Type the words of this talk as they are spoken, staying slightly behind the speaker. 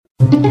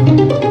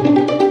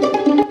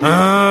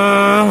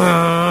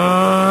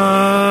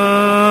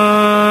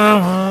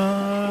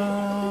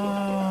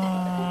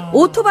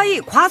오토바이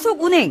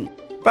과속 운행,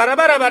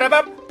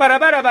 빠라바라바라밤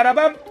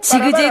빠라바라바라밤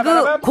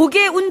지그재그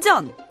고개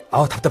운전,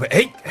 아우 답답해.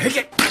 에이.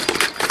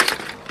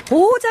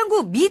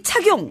 보호장구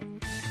미착용.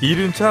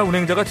 이륜차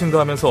운행자가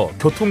증가하면서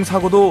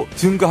교통사고도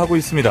증가하고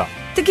있습니다.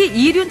 특히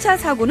이륜차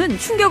사고는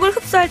충격을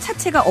흡수할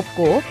차체가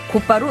없고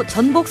곧바로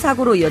전복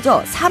사고로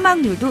이어져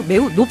사망률도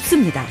매우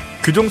높습니다.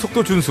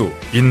 규정속도 준수,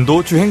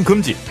 인도 주행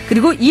금지.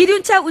 그리고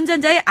이륜차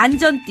운전자의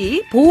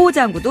안전띠,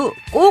 보호장구도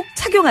꼭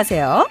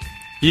착용하세요.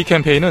 이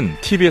캠페인은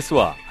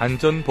TBS와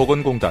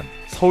안전보건공단,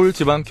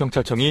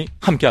 서울지방경찰청이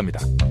함께합니다.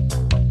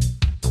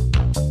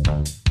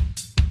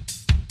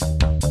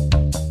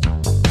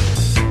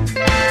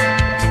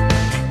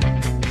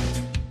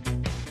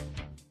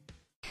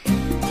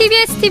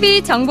 TBS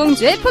TV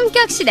정봉주의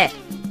품격시대.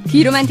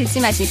 귀로만 듣지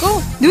마시고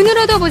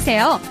눈으로도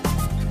보세요.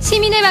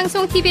 시민의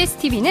방송 TBS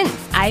TV는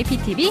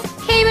IPTV,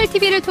 케이블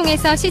TV를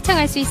통해서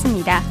시청할 수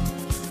있습니다.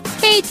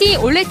 KT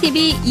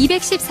올레TV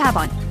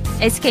 214번,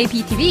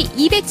 SKBTV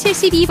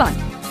 272번,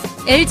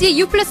 LG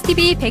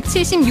U+TV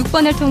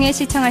 176번을 통해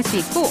시청할 수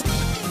있고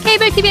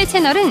케이블 TV의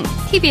채널은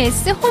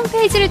TBS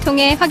홈페이지를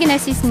통해 확인할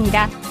수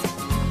있습니다.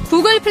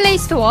 구글 플레이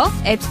스토어,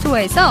 앱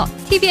스토어에서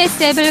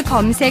TBS 앱을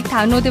검색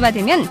다운로드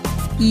받으면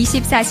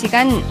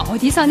 24시간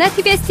어디서나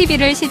TBS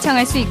TV를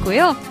시청할 수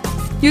있고요.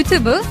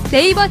 유튜브,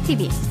 네이버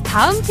TV,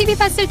 다음 TV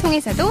팟을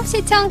통해서도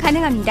시청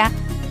가능합니다.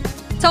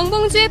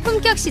 정봉주의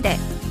품격시대,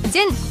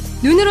 이젠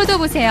눈으로도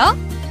보세요.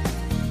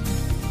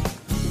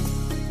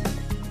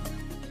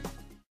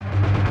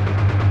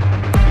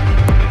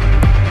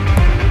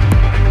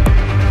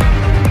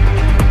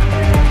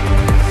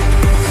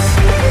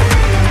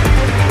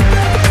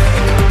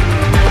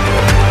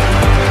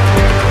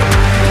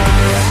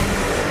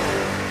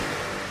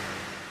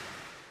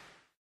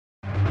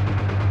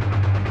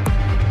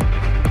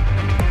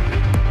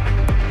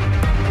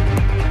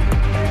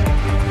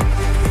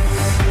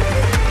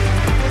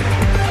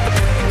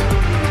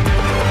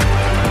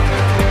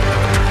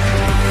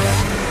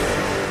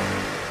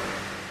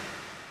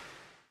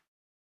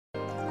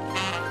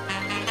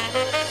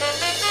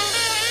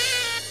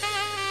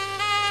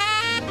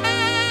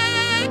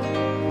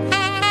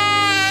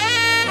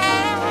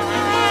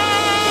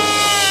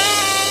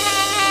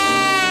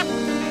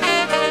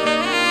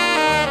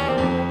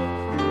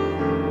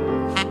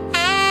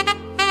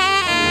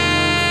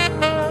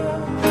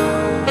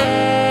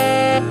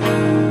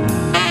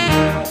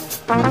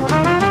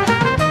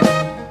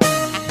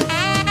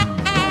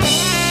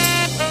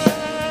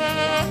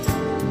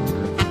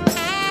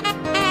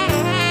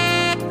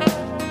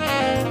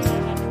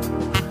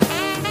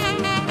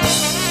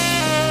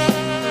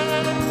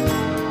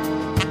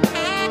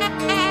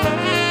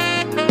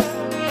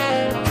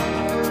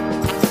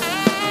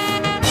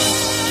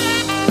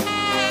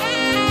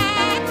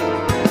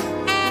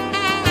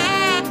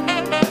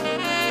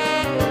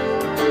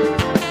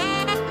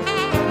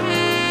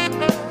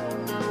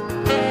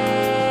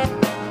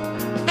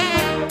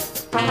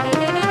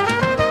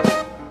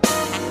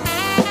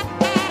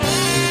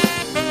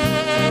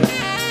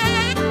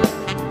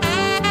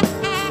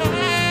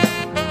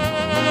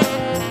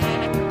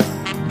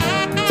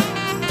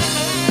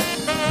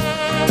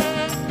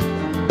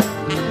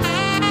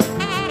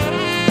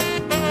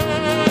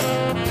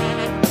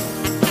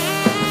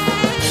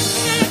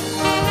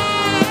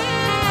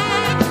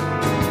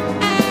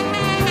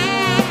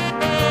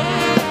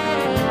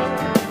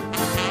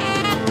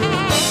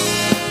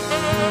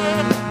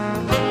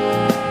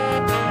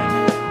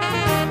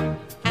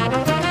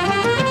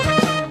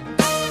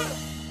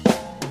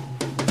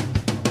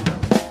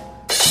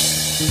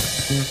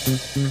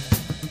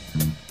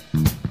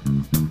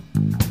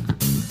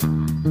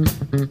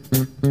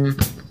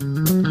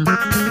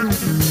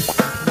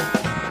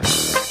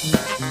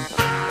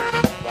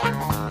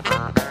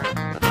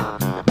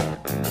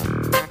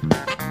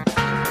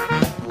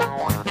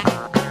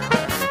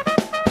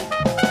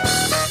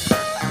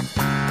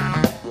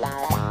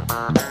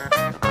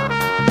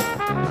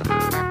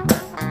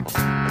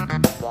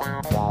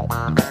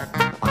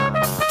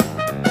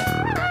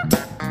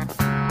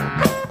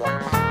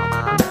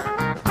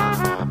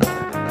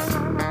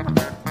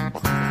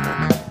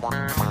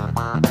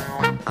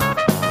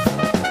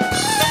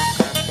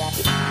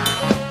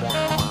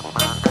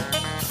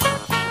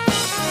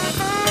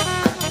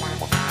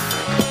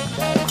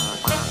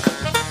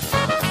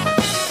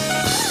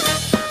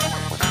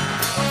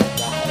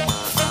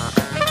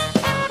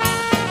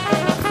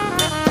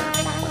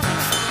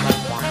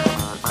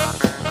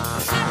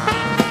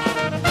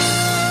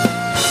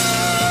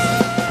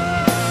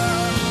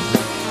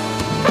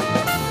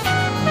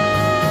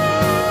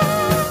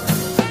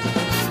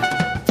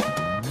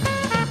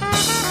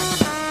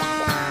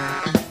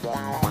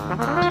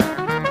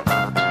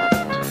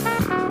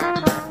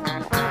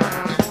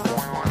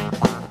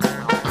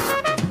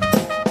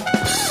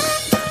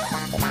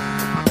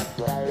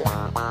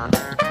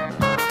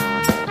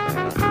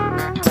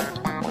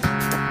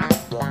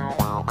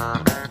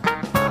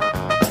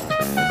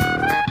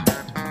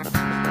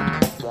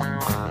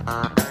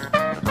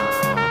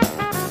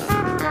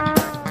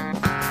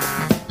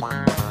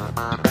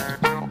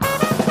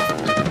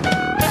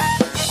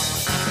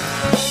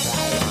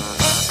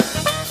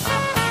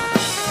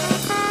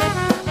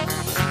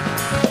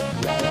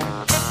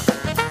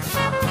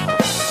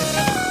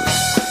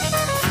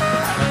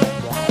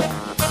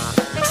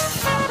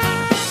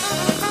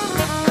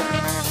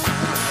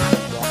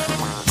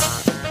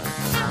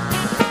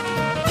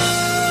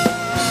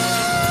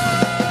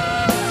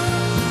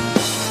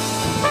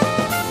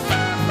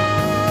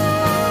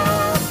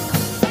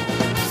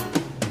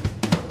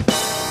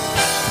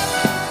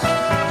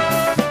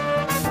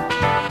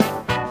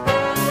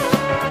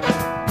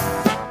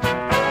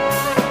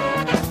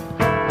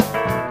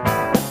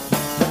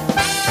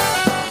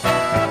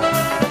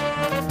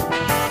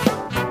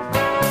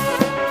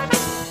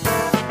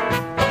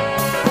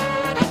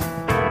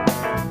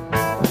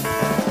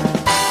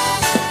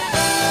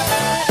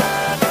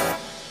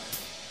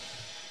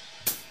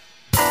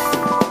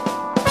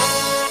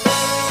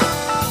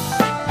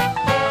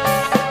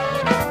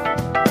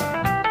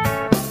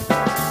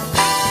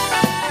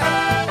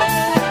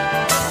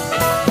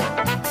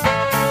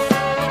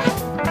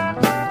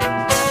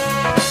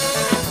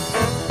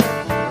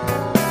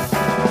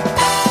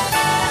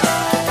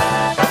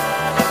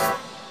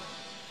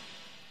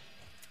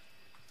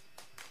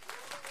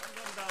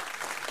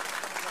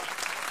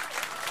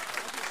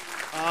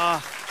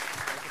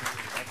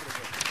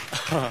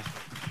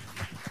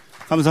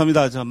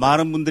 감사합니다.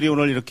 많은 분들이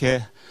오늘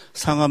이렇게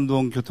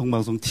상암동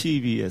교통방송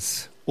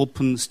TBS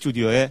오픈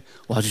스튜디오에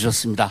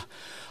와주셨습니다.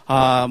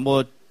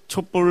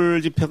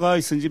 촛불 집회가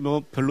있은지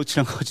별로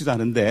지나가지도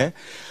않은데,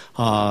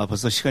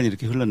 벌써 시간이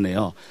이렇게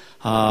흘렀네요.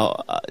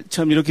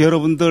 참 이렇게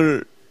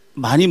여러분들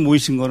많이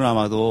모이신 거는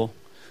아마도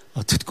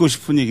듣고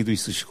싶은 얘기도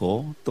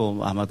있으시고, 또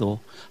아마도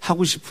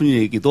하고 싶은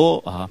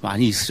얘기도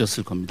많이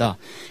있으셨을 겁니다.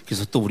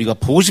 그래서 또 우리가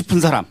보고 싶은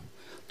사람,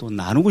 또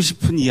나누고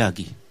싶은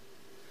이야기,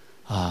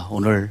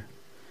 오늘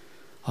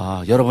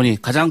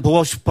여러분이 가장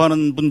보고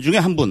싶어하는 분 중에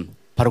한 분,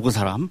 바로 그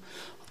사람,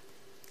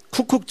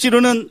 쿡쿡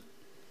찌르는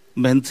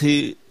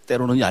멘트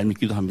때로는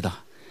얄밉기도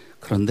합니다.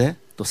 그런데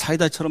또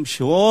사이다처럼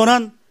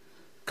시원한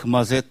그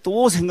맛에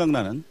또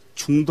생각나는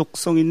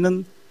중독성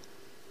있는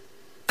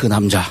그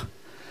남자,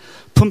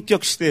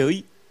 품격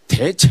시대의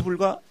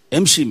대체불가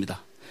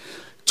MC입니다.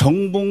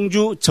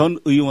 정봉주 전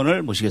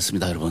의원을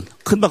모시겠습니다. 여러분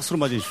큰 박수로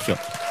맞이해 주십시오.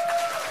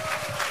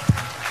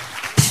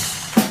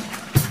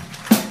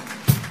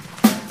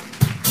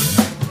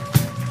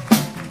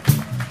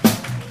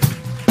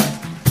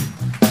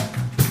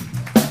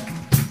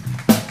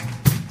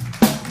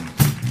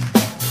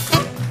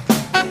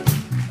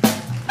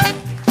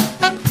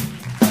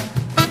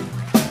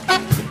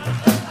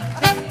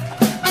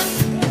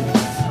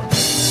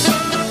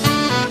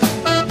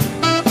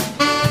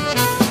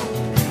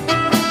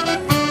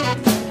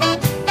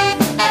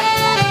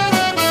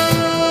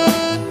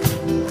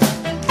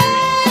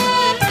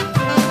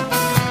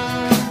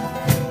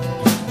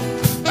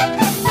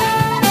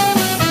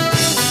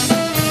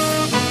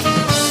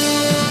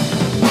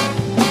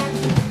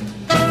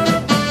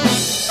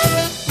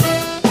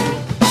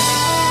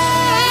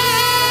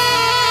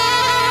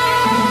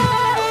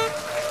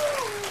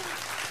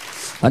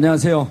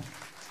 안녕하세요.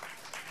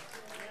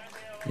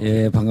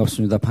 예,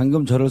 반갑습니다.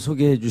 방금 저를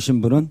소개해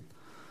주신 분은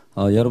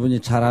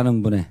여러분이 잘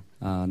아는 분의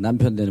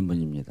남편 되는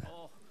분입니다.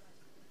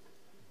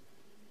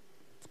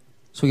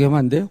 소개하면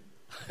안 돼요?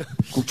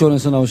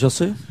 국정원에서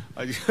나오셨어요?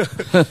 아니,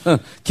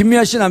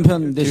 김미아 씨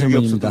남편 되시는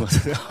분입니다.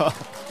 고맙습니다.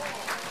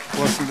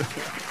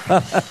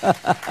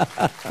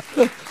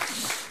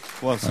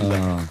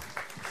 고맙습니다.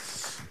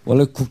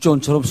 원래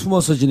국정원처럼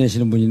숨어서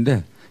지내시는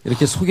분인데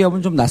이렇게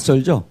소개하면 좀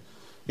낯설죠?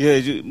 예,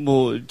 이제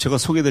제가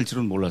소개될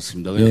줄은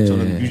몰랐습니다. 그냥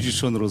저는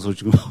뮤지션으로서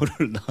지금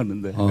오늘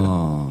나왔는데.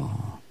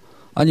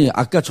 아니,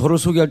 아까 저를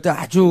소개할 때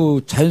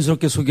아주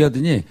자연스럽게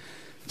소개하더니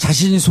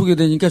자신이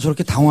소개되니까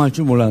저렇게 당황할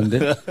줄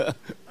몰랐는데.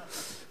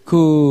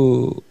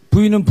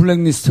 부인은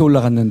블랙리스트에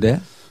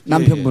올라갔는데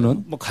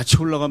남편분은? 같이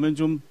올라가면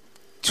좀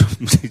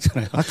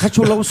문제잖아요.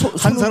 같이 올라가면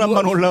한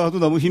사람만 올라가도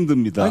너무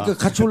힘듭니다. 그러니까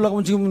같이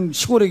올라가면 지금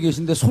시골에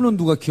계신데 소는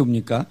누가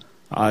키웁니까?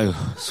 아유,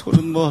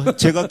 소는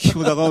제가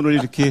키우다가 오늘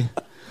이렇게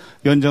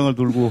연장을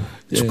돌고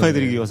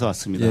축하해드리기 위해서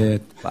왔습니다. 예,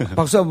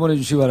 박수 한번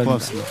해주시기 바랍니다.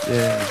 고맙습니다.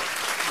 예.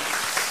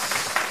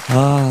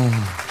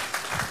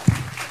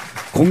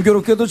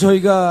 공교롭게도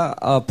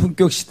저희가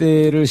품격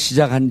시대를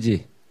시작한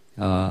지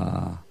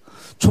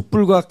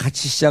촛불과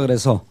같이 시작을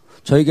해서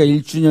저희가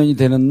 1주년이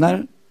되는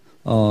날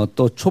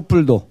또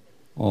촛불도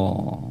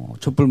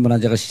촛불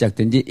문화제가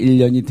시작된 지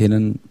 1년이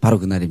되는 바로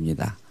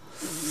그날입니다.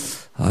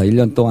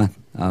 1년 동안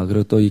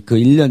그리고 또 그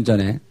 1년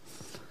전에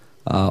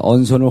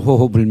언손을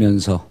호호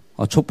불면서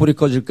촛불이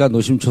꺼질까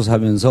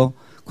노심초사하면서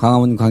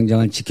광화문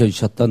광장을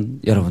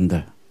지켜주셨던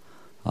여러분들,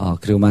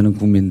 그리고 많은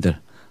국민들,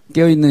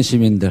 깨어있는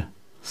시민들,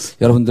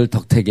 여러분들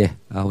덕택에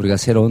우리가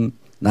새로운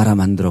나라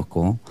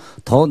만들었고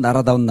더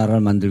나라다운 나라를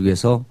만들기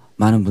위해서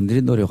많은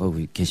분들이 노력하고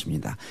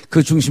계십니다.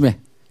 그 중심에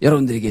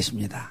여러분들이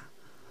계십니다.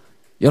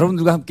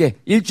 여러분들과 함께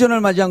 1주년을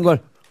맞이한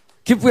걸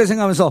기쁘게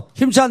생각하면서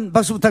힘찬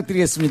박수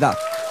부탁드리겠습니다.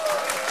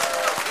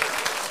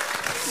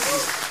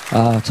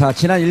 자,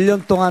 지난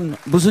 1년 동안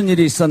무슨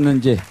일이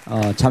있었는지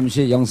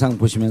잠시 영상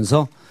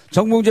보시면서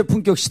정봉주의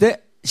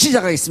품격시대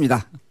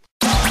시작하겠습니다.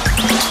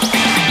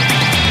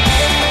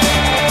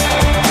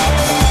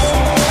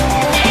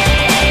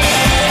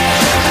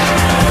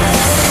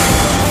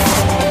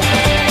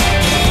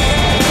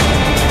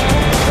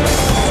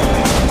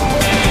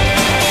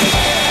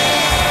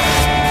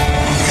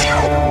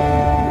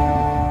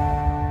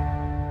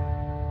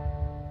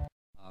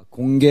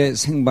 공개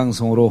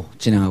생방송으로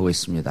진행하고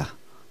있습니다.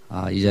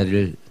 이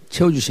자리를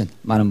채워주신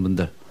많은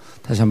분들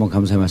다시 한번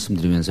감사의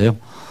말씀드리면서요.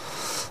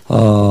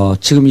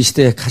 지금 이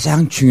시대에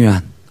가장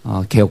중요한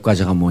개혁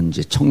과제가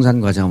뭔지,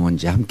 청산 과제가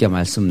뭔지 함께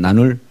말씀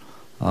나눌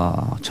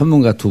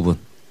전문가 두 분,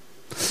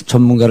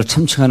 전문가를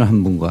참칭하는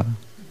한 분과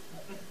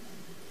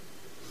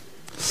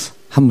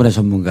한 분의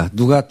전문가,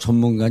 누가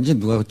전문가인지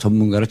누가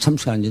전문가를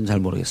참칭하는지는 잘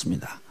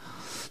모르겠습니다.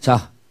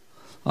 자,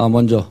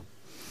 먼저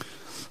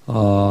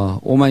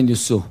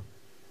오마이뉴스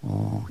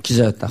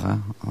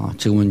기자였다가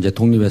지금은 이제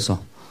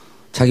독립해서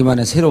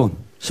자기만의 새로운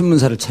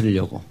신문사를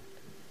차리려고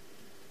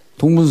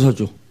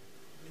동문서주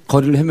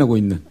거리를 헤매고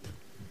있는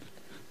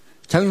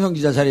장윤성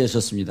기자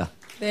자리하셨습니다.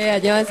 네,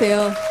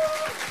 안녕하세요.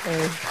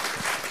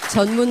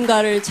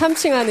 전문가를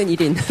참칭하는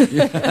 1인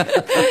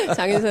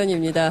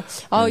장윤선입니다.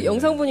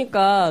 영상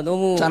보니까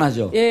너무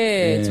짠하죠.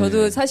 예,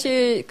 저도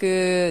사실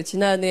그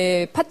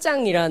지난해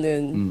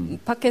팟짱이라는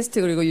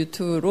팟캐스트 그리고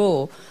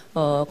유튜브로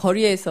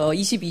거리에서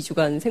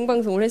 22주간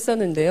생방송을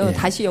했었는데요.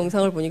 다시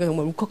영상을 보니까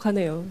정말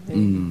울컥하네요.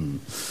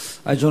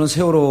 아니 저는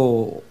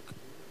세월호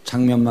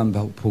장면만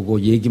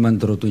보고 얘기만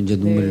들어도 이제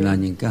눈물이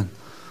나니까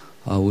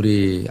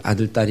우리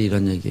아들 딸이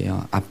이런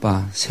얘기예요.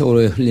 아빠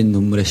세월호에 흘린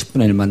눈물의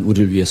 10분의 1만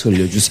우리를 위해서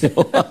흘려주세요.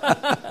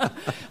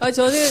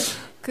 저는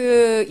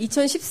그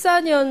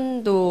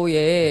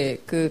 2014년도에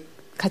그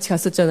같이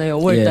갔었잖아요.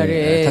 5월달에.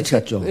 예, 같이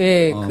갔죠.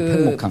 예,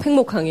 그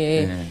팽목항. 에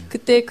예.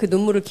 그때 그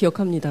눈물을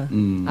기억합니다.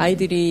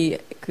 아이들이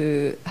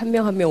그 한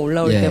명 한 명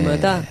올라올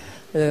때마다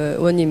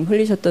의원님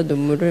흘리셨던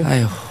눈물을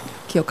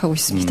기억하고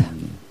있습니다.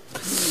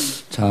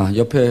 자,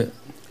 옆에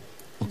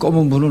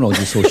검은 분은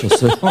어디서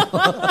오셨어요?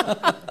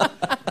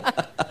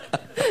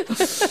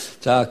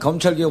 자,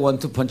 검찰개혁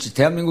원투펀치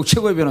대한민국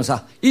최고의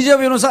변호사 이재화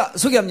변호사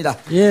소개합니다.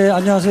 예,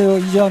 안녕하세요.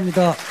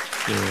 이재화입니다. 예.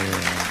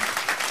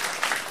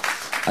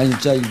 아니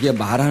진짜 이게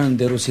말하는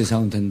대로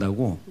세상은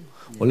된다고.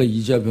 원래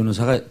이재화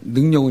변호사가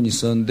능력은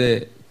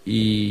있었는데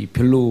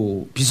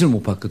별로 빚을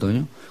못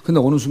봤거든요. 근데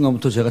어느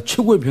순간부터 제가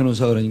최고의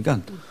변호사 그러니까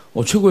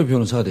최고의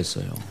변호사가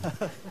됐어요.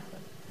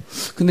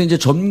 근데 이제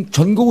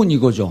전공은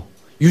이거죠.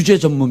 유죄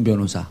전문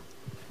변호사.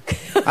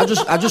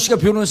 아저씨가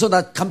변호해서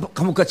나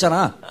감옥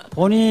갔잖아.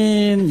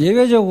 본인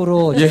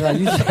예외적으로 제가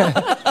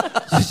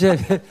유죄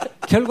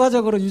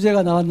결과적으로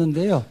유죄가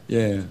나왔는데요.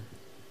 예.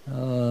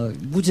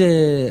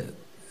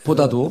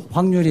 무죄보다도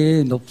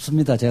확률이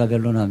높습니다. 제가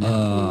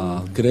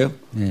변론하면. 그래요?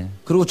 네.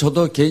 그리고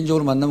저도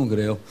개인적으로 만나면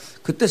그래요.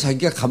 그때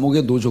자기가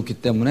감옥에 놓여줬기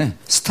때문에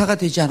스타가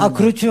되지 않았나.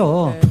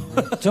 그렇죠.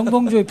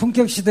 정봉주의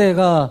품격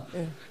시대가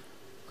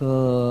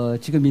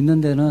지금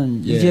있는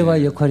데는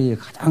이재화의 역할이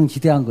가장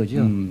지대한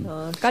거죠.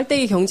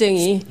 깔때기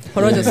경쟁이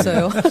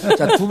벌어졌어요.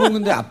 자, 두 분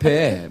근데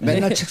앞에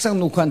맨날 책상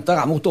놓고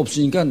앉다가 아무것도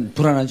없으니까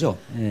불안하죠?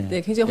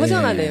 네, 굉장히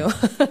허전하네요.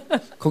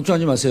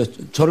 걱정하지 마세요.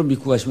 저를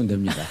믿고 가시면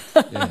됩니다.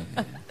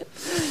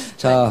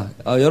 자,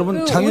 여러분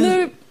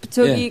오늘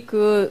저기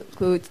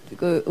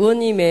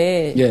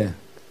의원님의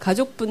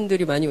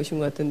가족분들이 많이 오신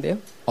것 같은데요?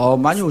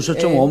 많이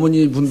오셨죠.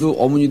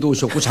 어머니도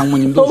오셨고,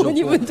 장모님도 오셨고.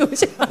 어머니분도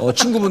오셨고.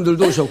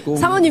 친구분들도 오셨고.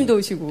 사모님도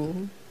오시고.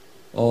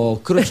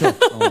 그렇죠.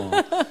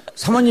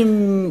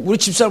 사모님, 우리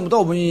집사람보다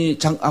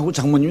어머니하고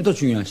장모님이 더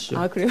중요하시죠.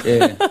 아, 그래요?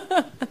 예.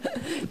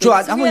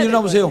 한번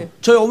일어나 보세요.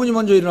 저희 어머니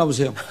먼저 일어나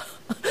보세요.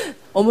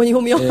 어머니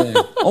호명? 예.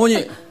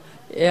 어머니.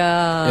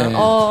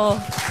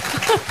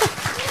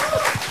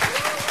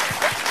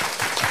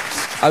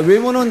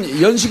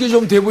 외모는 연식이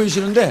좀 돼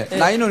보이시는데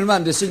나이는 얼마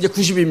안 됐어요. 이제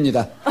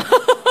 90입니다.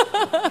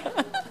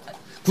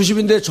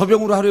 90인데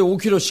저병으로 하루에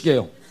 5kg씩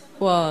해요.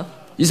 와.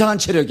 이상한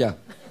체력이야.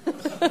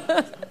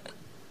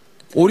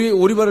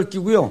 오리발을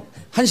끼고요.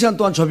 1시간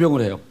동안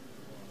저병을 해요.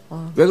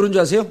 왜 그런지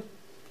아세요?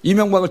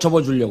 이명박을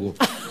접어주려고.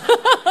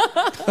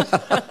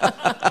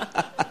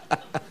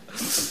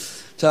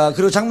 자,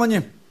 그리고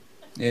장모님.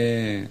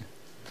 예.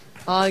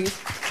 아이고.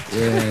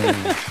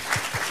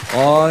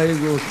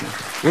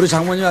 우리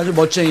장모님 아주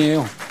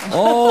멋쟁이에요.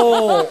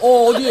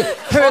 어디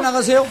해외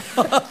나가세요?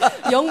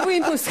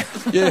 영부인 포스.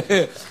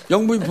 예,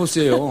 영부인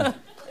포스예요.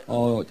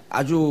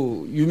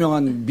 아주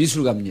유명한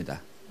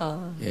미술가입니다.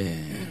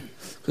 예.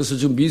 그래서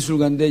지금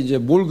미술가인데 이제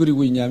뭘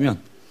그리고 있냐면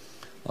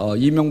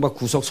이명박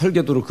구속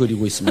설계도를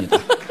그리고 있습니다.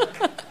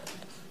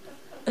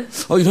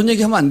 이런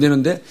얘기 하면 안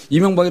되는데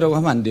이명박이라고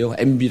하면 안 돼요.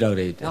 MB라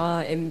그래야 돼.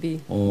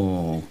 MB.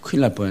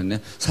 큰일 날 뻔했네.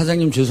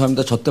 사장님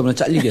죄송합니다. 저 때문에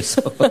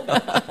잘리겠어.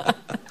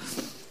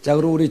 자,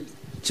 그리고 우리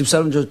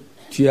집사람 저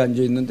뒤에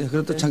앉아 있는데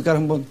그래도 잠깐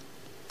한번.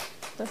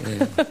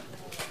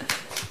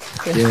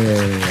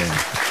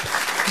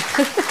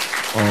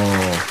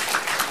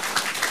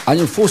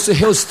 아니 포스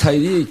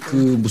헤어스타일이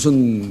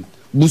무슨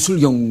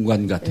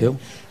무술경관 같아요.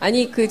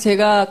 아니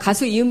제가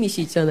가수 이은미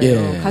씨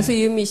있잖아요. 가수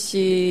이은미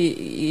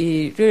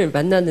씨를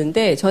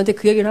만났는데 저한테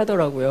그 얘기를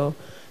하더라고요.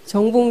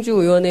 정봉주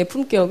의원의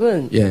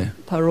품격은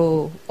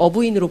바로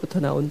어부인으로부터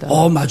나온다.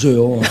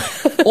 맞아요.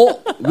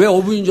 왜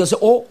어부인 줄 아세요?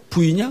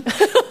 부인이야?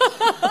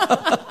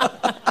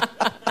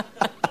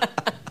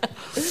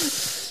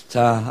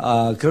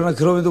 자, 그러나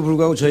그럼에도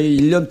불구하고 저희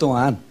 1년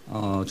동안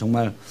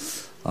정말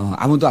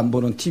아무도 안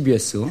보는 TV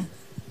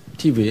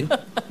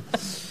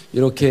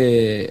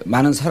이렇게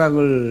많은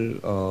사랑을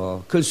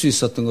끌 수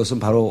있었던 것은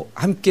바로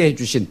함께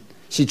해주신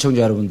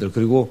시청자 여러분들,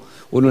 그리고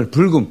오늘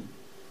불금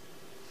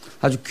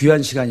아주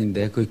귀한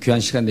시간인데 그 귀한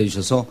시간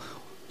내주셔서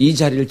이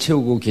자리를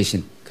채우고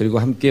계신, 그리고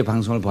함께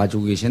방송을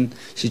봐주고 계신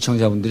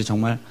시청자분들이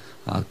정말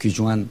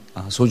귀중한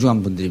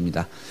소중한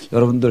분들입니다.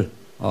 여러분들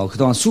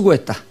그동안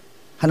수고했다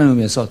하는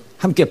의미에서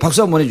함께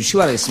박수 한번 해주시기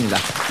바라겠습니다.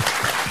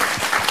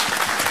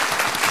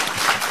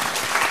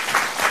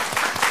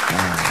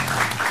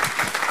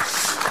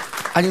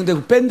 아니 근데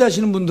그 밴드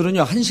하시는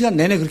분들은요 1시간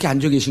내내 그렇게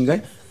앉아 계신가요?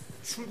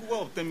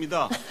 출구가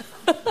없답니다.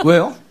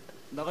 왜요?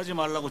 나가지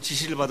말라고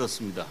지시를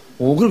받았습니다.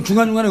 그럼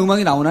중간중간에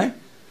음악이 나오나요?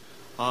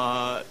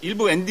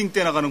 일부 엔딩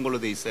때 나가는 걸로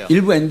돼 있어요.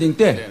 일부 엔딩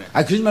때?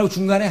 네네. 그러지 말고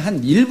중간에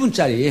한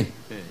 1분짜리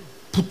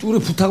우리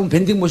부탁은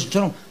밴딩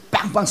머신처럼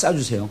빵빵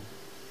쏴주세요.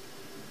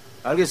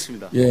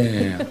 알겠습니다.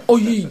 예.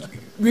 이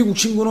외국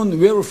친구는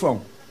where from?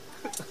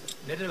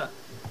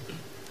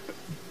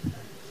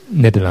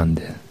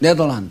 네덜란드.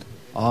 네덜란드.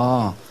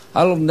 I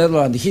love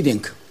네덜란드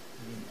히딩크.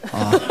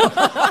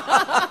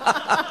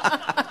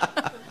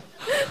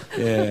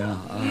 예.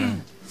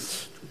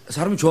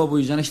 사람이 좋아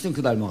보이잖아요.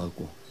 히딩크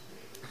닮아갖고.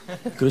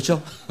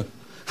 그렇죠?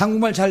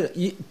 한국말 잘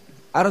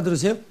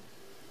알아들으세요?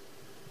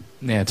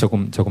 네,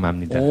 조금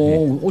압니다.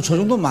 저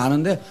정도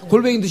많은데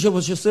골뱅이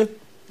드셔보셨어요?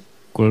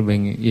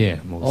 골뱅이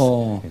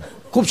먹었어요.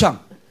 곱창.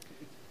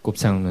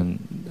 곱창은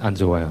안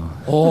좋아요.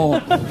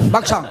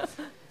 막창.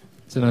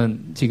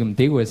 저는 지금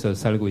대구에서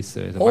살고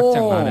있어요.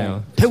 막창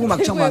많아요. 대구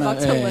막창 많아요.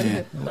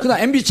 예.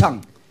 그다음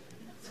MB창.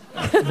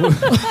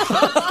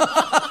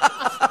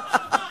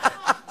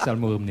 잘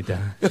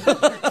먹습니다.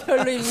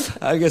 별로입니다.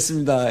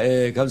 알겠습니다.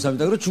 예,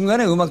 감사합니다. 그리고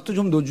중간에 음악도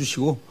좀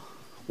넣어주시고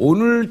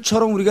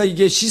오늘처럼 우리가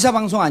이게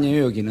시사방송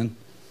아니에요. 여기는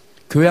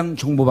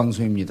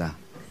교양정보방송입니다.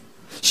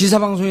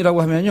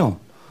 시사방송이라고 하면요.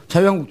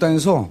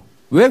 자유한국당에서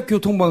왜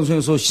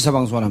교통방송에서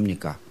시사방송을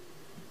합니까?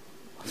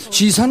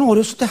 시사는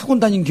어렸을 때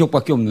학원 다닌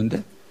기억밖에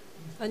없는데.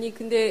 아니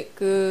근데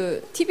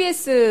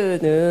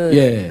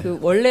TBS는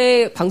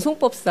원래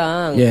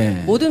방송법상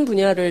모든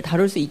분야를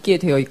다룰 수 있게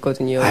되어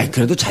있거든요.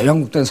 그래도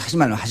자유한국당에서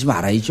하지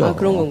말아야죠.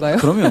 그런 건가요?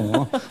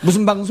 그럼요.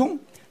 무슨 방송?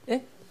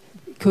 네?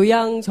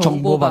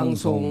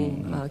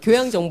 교양정보방송.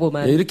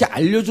 교양정보만. 이렇게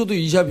알려줘도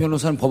이자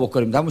변호사는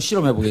버벅거립니다. 한번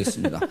실험해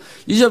보겠습니다.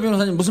 이자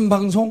변호사님 무슨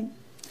방송?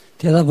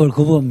 대답을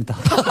거부합니다.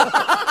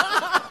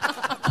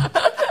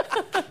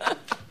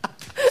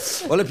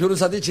 원래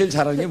변호사들이 제일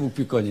잘하는 게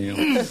묵비권이에요.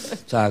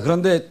 자,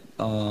 그런데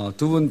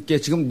두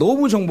분께 지금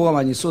너무 정보가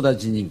많이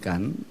쏟아지니까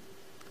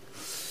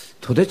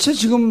도대체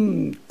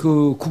지금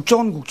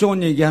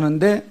국정원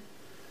얘기하는데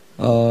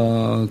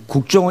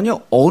국정원이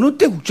어느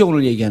때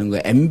국정원을 얘기하는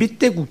거예요? MB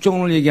때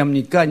국정원을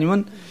얘기합니까?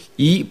 아니면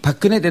이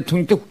박근혜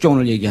대통령 때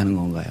국정원을 얘기하는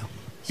건가요?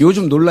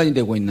 요즘 논란이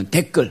되고 있는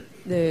댓글.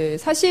 네,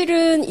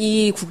 사실은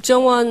이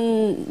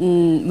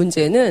국정원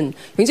문제는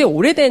굉장히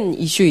오래된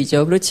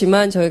이슈이죠.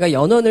 그렇지만 저희가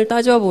연원을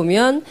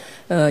따져보면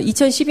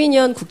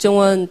 2012년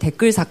국정원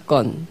댓글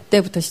사건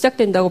때부터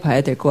시작된다고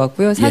봐야 될 것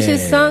같고요.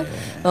 사실상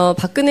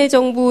박근혜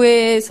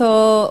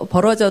정부에서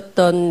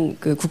벌어졌던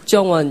그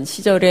국정원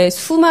시절에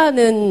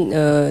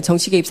수많은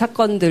정치 개입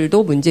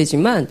사건들도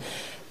문제지만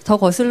더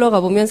거슬러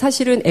가보면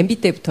사실은 MB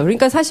때부터,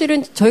 그러니까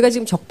사실은 저희가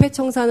지금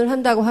적폐청산을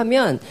한다고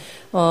하면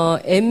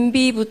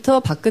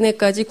MB부터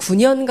박근혜까지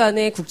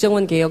 9년간의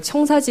국정원 개혁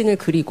청사진을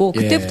그리고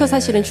그때부터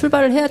사실은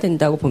출발을 해야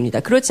된다고 봅니다.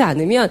 그렇지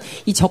않으면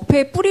이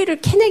적폐의 뿌리를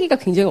캐내기가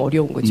굉장히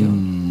어려운 거죠.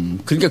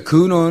 그러니까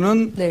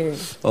근원은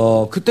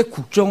그때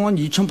국정원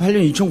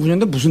 2008년,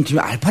 2009년대 무슨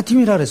팀이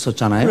알파팀이라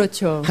그랬었잖아요.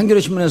 그렇죠.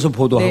 한겨레 신문에서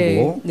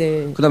보도하고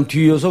그다음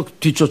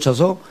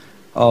뒤쫓아서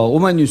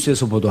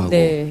오마이뉴스에서 보도하고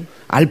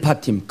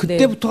알파팀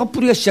그때부터가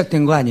뿌리가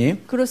시작된 거 아니에요?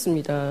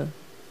 그렇습니다.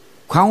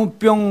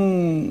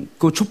 광우병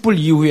그 촛불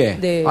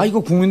이후에 이거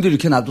국민들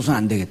이렇게 놔둬서는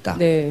안 되겠다.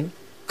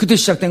 그때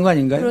시작된 거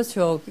아닌가요?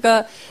 그렇죠.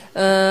 그러니까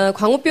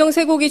광우병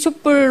쇠고기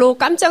촛불로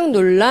깜짝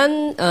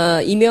놀란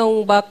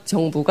이명박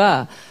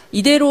정부가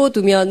이대로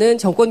두면은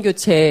정권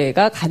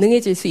교체가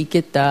가능해질 수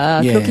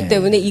있겠다. 그렇기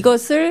때문에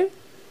이것을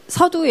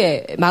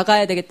서두에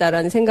막아야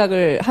되겠다라는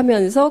생각을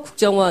하면서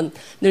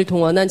국정원을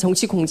동원한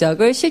정치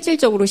공작을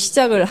실질적으로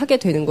시작을 하게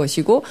되는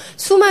것이고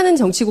수많은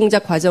정치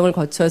공작 과정을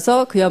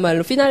거쳐서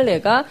그야말로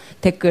피날레가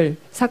댓글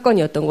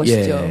사건이었던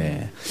것이죠.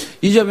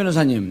 이자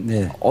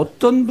변호사님,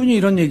 어떤 분이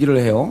이런 얘기를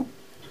해요?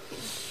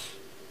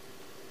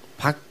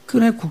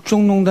 박근혜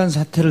국정농단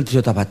사태를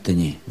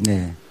들여다봤더니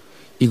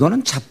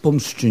이거는 자범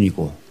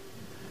수준이고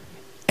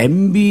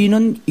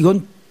MB는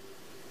이건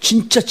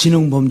진짜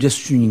지능범죄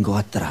수준인 것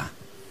같더라.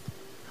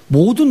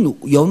 모든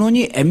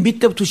연원이 MB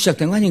때부터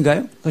시작된 거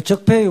아닌가요? 그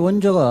적폐의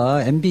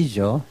원조가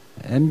MB죠.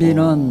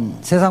 MB는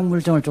세상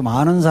물정을 좀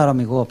아는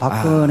사람이고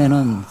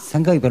박근혜는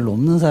생각이 별로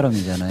없는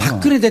사람이잖아요.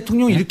 박근혜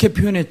대통령이 이렇게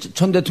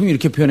전 대통령이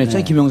이렇게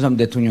표현했잖아요. 김영삼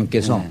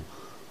대통령께서.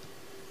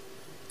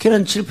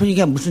 그런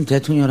칠푼이가 무슨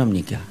대통령을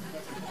합니까?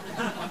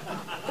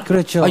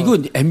 그렇죠. 이거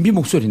MB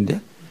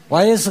목소리인데?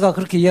 YS가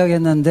그렇게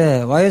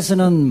이야기했는데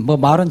YS는 뭐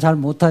말은 잘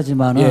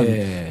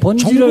못하지만은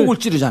정복을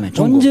찌르잖아요.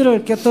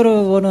 본질을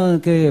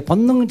꿰뚫어보는 그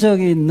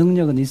본능적인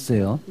능력은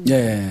있어요.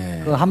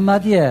 그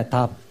한마디에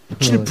다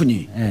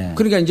칠푼이.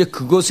 그러니까 이제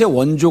그것의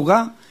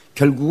원조가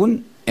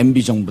결국은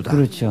MB 정부다.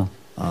 그렇죠.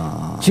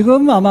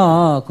 지금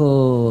아마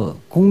그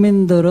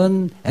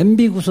국민들은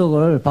MB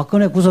구속을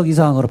박근혜 구속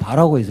이상으로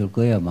바라고 있을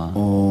거예요 아마.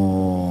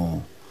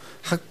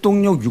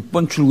 학동역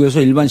 6번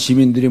출구에서 일반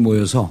시민들이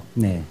모여서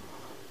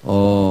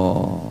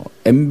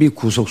MB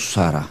구속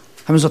수사하라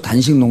하면서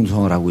단식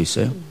농성을 하고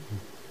있어요.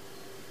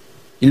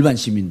 일반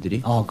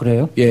시민들이.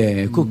 그래요?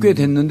 그거 꽤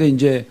됐는데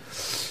이제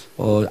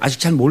아직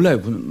잘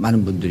몰라요.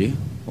 많은 분들이.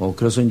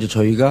 그래서 이제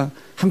저희가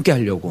함께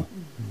하려고.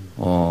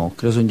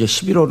 그래서 이제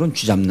 11월은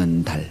쥐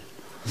잡는 달.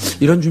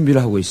 이런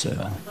준비를 하고 있어요.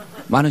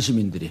 많은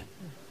시민들이.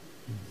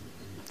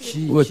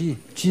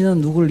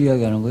 쥐는 누굴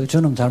이야기하는 거예요?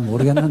 저는 잘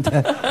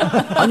모르겠는데.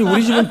 아니,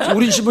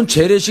 우리 집은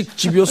재래식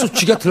집이어서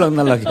쥐가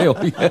들락날락해요.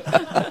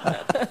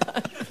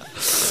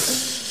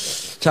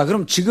 자,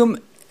 그럼 지금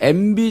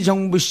MB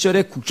정부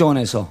시절에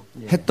국정원에서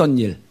했던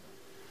일.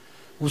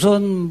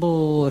 우선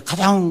뭐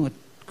가장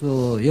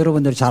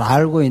여러분들이 잘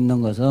알고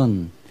있는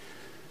것은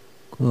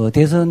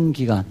대선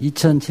기간,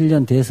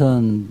 2007년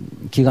대선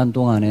기간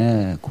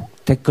동안에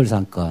댓글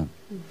사건.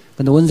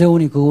 근데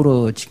원세훈이 그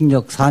후로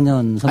징역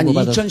 4년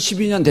선고받았. 아니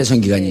 2012년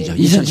대선 기간이죠.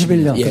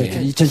 2011년. 예. 그렇죠.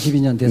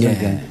 2012년 대선 예.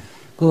 기간.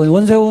 그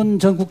원세훈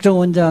전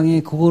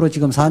국정원장이 그 후로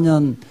지금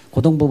 4년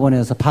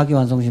고등법원에서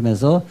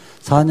파기환송심에서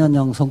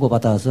 4년형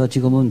선고받아서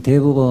지금은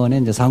대법원에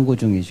이제 상고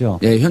중이죠.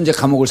 예, 현재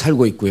감옥을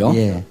살고 있고요.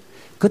 예.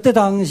 그때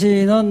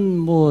당시는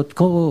뭐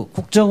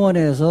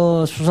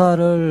국정원에서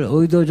수사를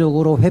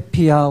의도적으로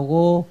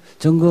회피하고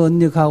증거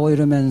은닉하고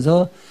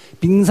이러면서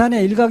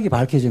빙산의 일각이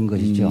밝혀진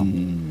것이죠.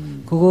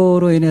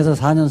 그거로 인해서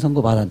 4년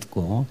선고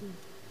받았고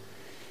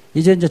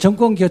이제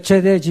정권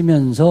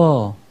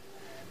교체되지면서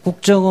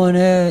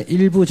국정원의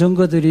일부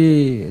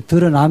증거들이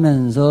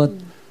드러나면서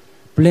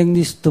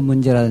블랙리스트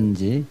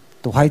문제라든지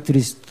또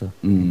화이트리스트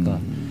그러니까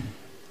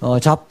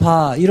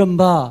좌파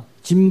이른바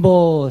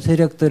진보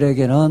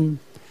세력들에게는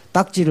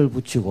딱지를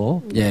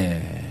붙이고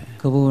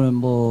그 부분을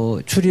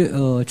뭐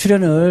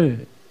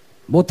출연을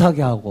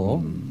못하게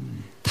하고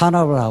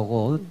탄압을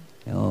하고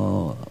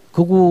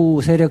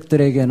극우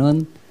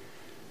세력들에게는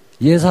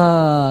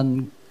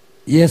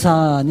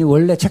예산이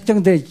원래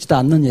책정되어 있지도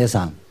않는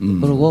예산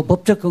그리고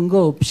법적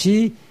근거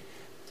없이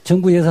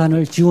정부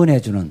예산을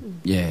지원해주는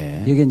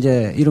이게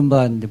이제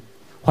이른바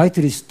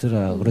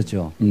화이트리스트라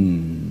그러죠.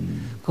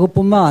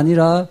 그것뿐만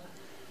아니라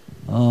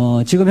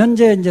지금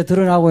현재 이제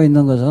드러나고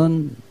있는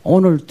것은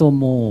오늘 또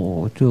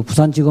뭐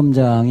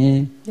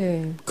부산지검장이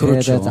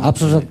그렇죠.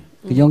 압수수색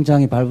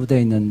영장이 발부되어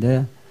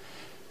있는데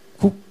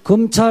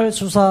검찰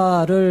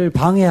수사를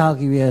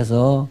방해하기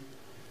위해서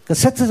그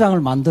세트장을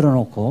만들어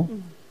놓고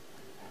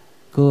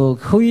그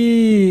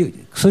허위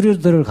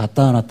서류들을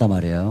갖다 놨단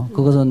말이에요.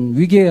 그것은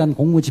위기에 의한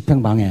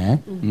공무집행 방해.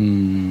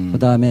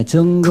 그다음에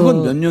증거.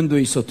 그건 몇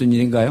년도에 있었던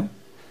일인가요?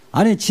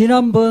 아니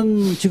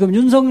지난번 지금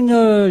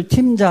윤석열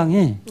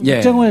팀장이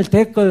국정원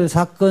댓글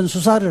사건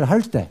수사를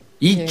할 때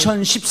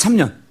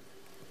 2013년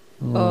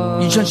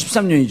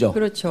 2013년이죠.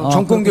 그렇죠.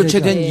 정권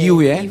교체된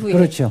이후에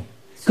그렇죠.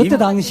 그때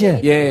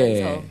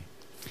당시에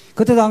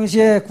그때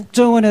당시에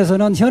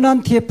국정원에서는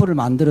현안 TF를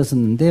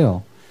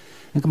만들었었는데요.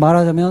 그러니까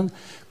말하자면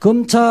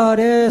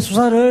검찰의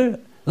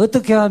수사를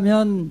어떻게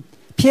하면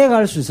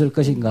피해갈 수 있을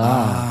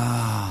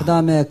것인가.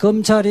 그다음에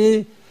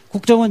검찰이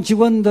국정원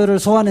직원들을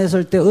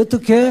소환했을 때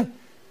어떻게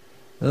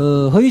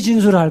허위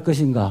진술을 할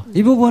것인가.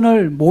 이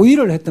부분을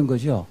모의를 했던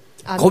거죠.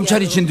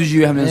 검찰이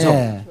진두지휘하면서.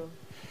 네.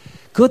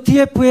 그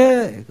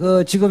TF에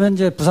지금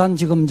현재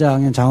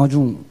부산지검장인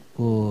장호중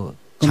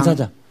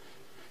검사장.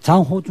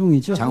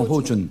 장호중이죠.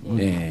 장호준.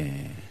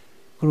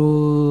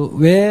 그리고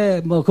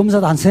외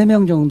검사도 한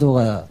 3명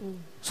정도가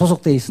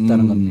소속돼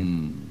있었다는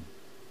겁니다.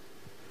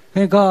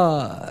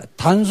 그러니까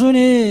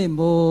단순히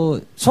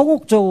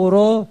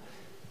소극적으로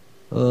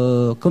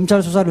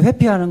검찰 수사를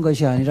회피하는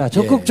것이 아니라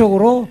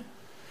적극적으로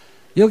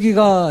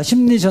여기가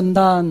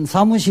심리전단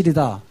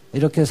사무실이다.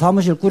 이렇게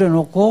사무실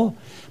꾸려놓고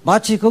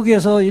마치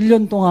거기에서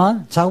 1년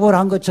동안 작업을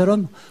한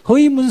것처럼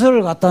허위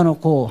문서를 갖다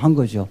놓고 한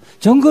거죠.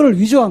 증거를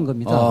위조한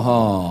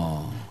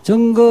겁니다.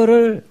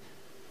 증거를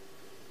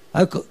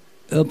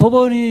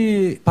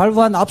법원이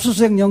발부한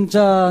압수수색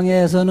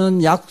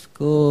영장에서는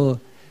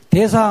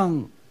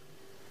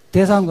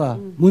대상과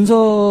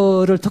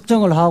문서를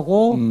특정을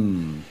하고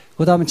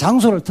그다음에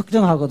장소를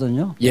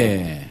특정하거든요.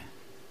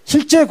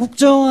 실제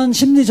국정원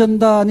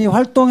심리전단이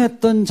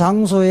활동했던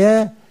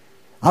장소에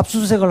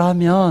압수수색을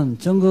하면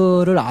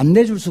증거를 안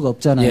내줄 수가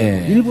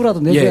없잖아요. 일부라도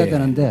내줘야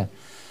되는데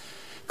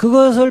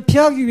그것을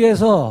피하기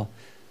위해서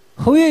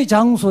허위의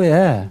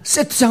장소에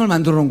세트장을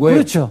만들어 놓은 거예요?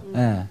 그렇죠.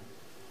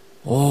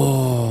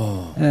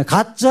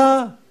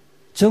 가짜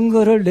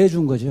증거를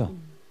내준 거죠.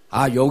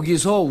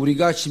 여기서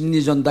우리가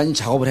심리전단이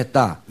작업을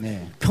했다.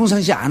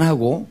 평상시 안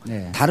하고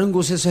다른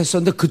곳에서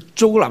했었는데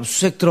그쪽을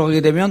압수수색 들어가게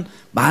되면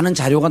많은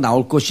자료가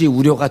나올 것이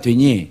우려가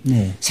되니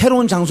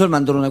새로운 장소를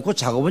만들어내고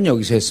작업은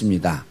여기서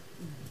했습니다.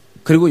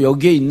 그리고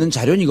여기에 있는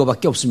자료는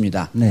이거밖에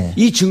없습니다.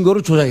 이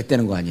증거를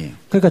조작했다는 거 아니에요?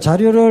 그러니까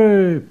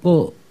자료를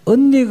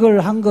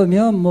은닉을 한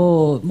거면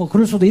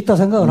그럴 수도 있다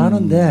생각을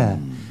하는데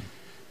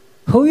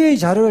허위의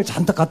자료를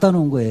잔뜩 갖다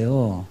놓은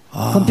거예요.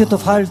 컴퓨터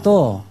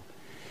파일도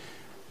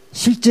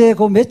실제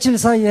그 며칠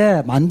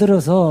사이에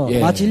만들어서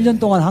마치 1년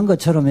동안 한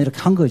것처럼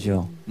이렇게 한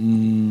거죠.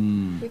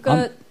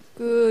 그러니까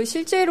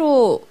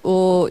실제로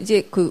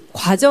이제 그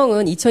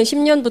과정은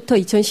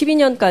 2010년부터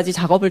 2012년까지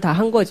작업을 다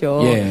한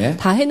거죠.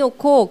 다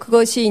해놓고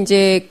그것이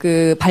이제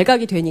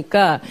발각이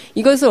되니까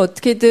이것을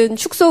어떻게든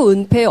축소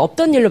은폐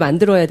없던 일로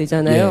만들어야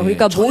되잖아요.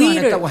 그러니까 전혀 안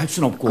했다고 할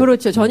수는 없고.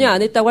 그렇죠. 전혀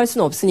안 했다고 할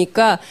수는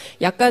없으니까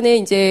약간의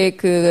이제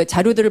그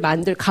자료들을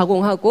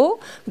가공하고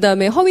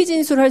그다음에 허위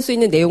진술할 수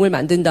있는 내용을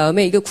만든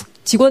다음에 이거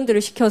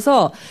직원들을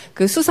시켜서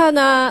그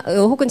수사나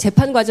혹은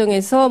재판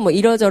과정에서 뭐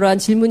이러저러한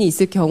질문이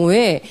있을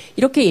경우에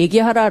이렇게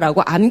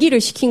얘기하라라고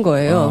암기를 시킨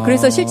거예요.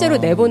 그래서 실제로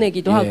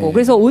내보내기도 하고.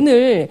 그래서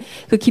오늘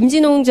그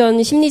김진홍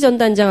전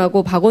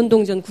심리전단장하고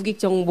박원동 전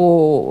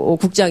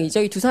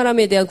국익정보국장이죠. 이 두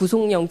사람에 대한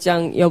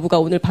구속영장 여부가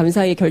오늘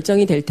밤사이에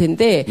결정이 될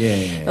텐데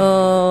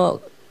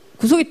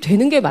구속이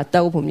되는 게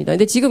맞다고 봅니다.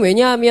 근데 지금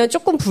왜냐하면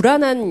조금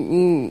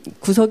불안한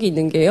구석이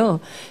있는 게요.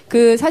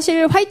 그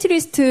사실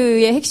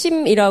화이트리스트의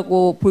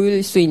핵심이라고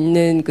보일 수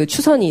있는 그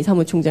추선희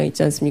사무총장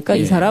있지 않습니까?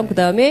 이 사람.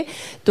 그다음에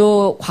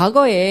또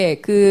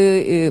과거에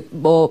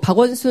뭐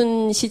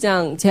박원순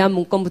시장 제안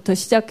문건부터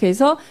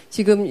시작해서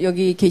지금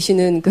여기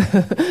계시는 그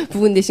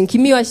부분 대신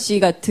김미화 씨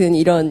같은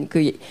이런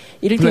그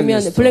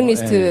이를테면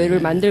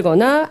블랙리스트를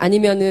만들거나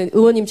아니면은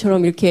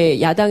의원님처럼 이렇게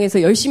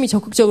야당에서 열심히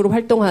적극적으로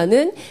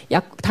활동하는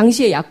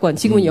당시의 야권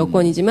지금은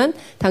여권이지만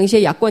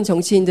당시의 야권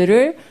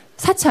정치인들을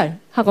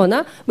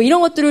사찰하거나 뭐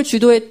이런 것들을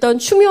주도했던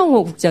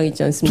추명호 국장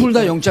있지 않습니까? 둘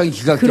다 영장이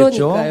기각됐죠.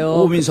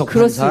 그러니까요. 오민석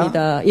판사.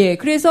 그렇습니다. 예,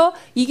 그래서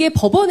이게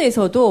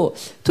법원에서도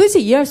도대체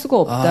이해할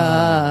수가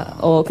없다.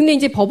 근데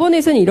이제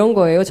법원에서는 이런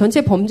거예요.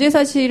 전체 범죄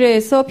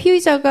사실에서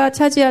피의자가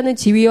차지하는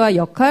지위와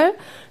역할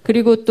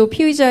그리고 또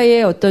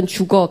피의자의 어떤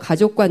주거,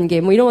 가족 관계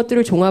뭐 이런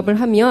것들을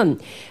종합을 하면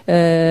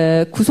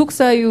구속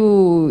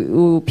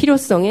사유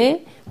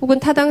필요성에 혹은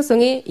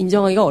타당성에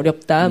인정하기가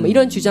어렵다. 뭐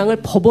이런 주장을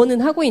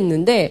법원은 하고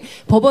있는데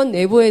법원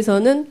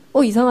내부에서는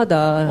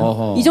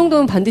이상하다. 이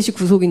정도면 반드시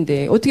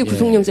구속인데 어떻게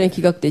구속영장이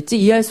기각됐지?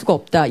 이해할 수가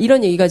없다.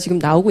 이런 얘기가 지금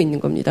나오고 있는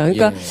겁니다.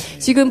 그러니까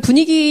지금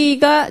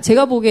분위기가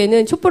제가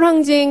보기에는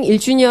촛불항쟁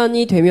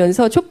 1주년이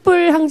되면서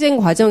촛불항쟁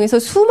과정에서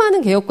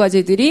수많은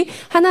개혁과제들이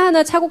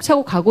하나하나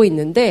차곡차곡 가고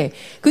있는데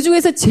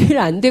그중에서 제일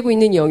안 되고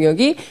있는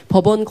영역이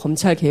법원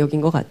검찰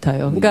개혁인 것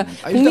같아요. 그러니까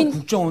일단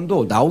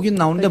국정원도 나오긴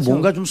나오는데 그렇죠.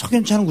 뭔가 좀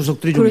석연치 않은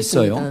구석들이 그렇습니다.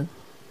 좀 있어요.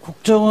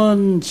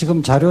 국정원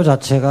지금 자료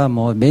자체가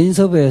뭐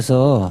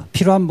메인서브에서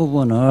필요한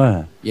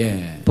부분을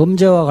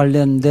범죄와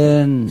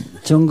관련된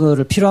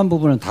증거를 필요한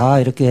부분을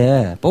다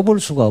이렇게 뽑을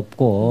수가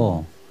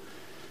없고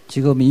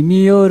지금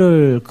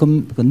이미여를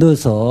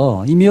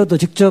넣어서 이미여도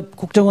직접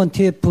국정원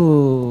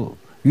TF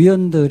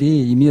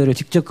위원들이 이미여를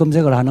직접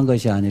검색을 하는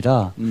것이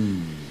아니라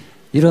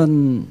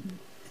이런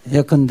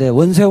예컨대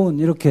원세훈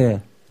이렇게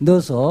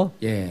넣어서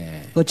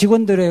그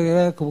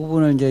직원들에게 그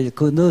부분을 이제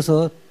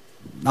넣어서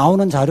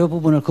나오는 자료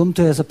부분을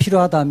검토해서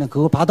필요하다 하면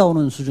그거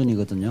받아오는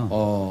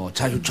수준이거든요.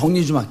 자,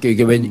 정리 좀 할게요.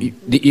 이게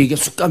이게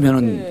쑥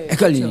가면은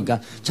헷갈리니까.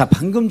 그렇죠. 자,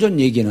 방금 전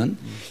얘기는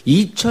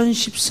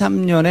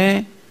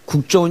 2013년에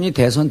국정원이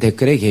대선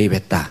댓글에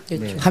개입했다.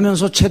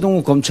 하면서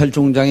최동욱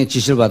검찰총장의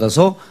지시를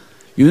받아서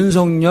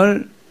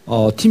윤석열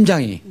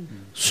팀장이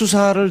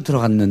수사를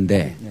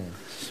들어갔는데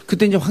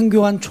그때 이제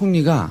황교안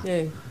총리가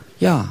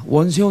야,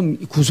 원세훈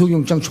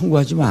구속영장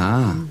청구하지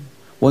마.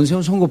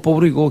 원세훈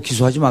선거법으로 이거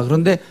기소하지 마.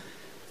 그런데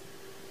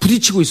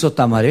부딪히고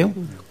있었단 말이에요.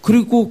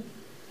 그리고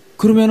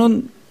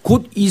그러면은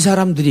곧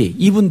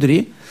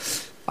이분들이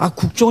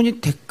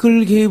국정원이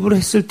댓글 개입을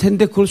했을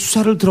텐데 그걸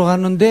수사를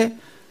들어갔는데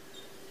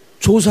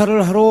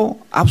조사를 하러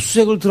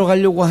압수수색을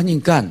들어가려고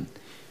하니까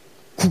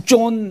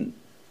국정원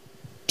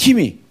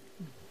팀이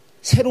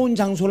새로운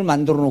장소를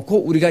만들어 놓고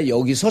우리가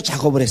여기서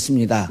작업을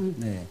했습니다.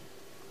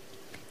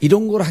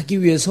 이런 걸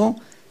하기 위해서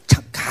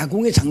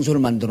가공의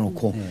장소를 만들어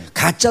놓고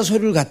가짜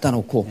서류를 갖다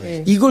놓고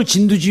이걸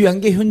진두지휘한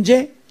게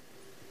현재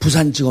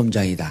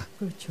부산지검장이다.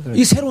 그렇죠.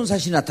 이 새로운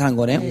사실이 나타난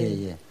거네요.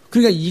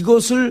 그러니까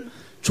이것을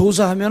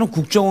조사하면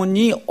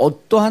국정원이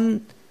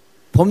어떠한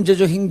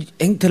범죄적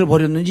행태를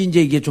벌였는지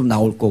이제 이게 좀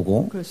나올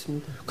거고.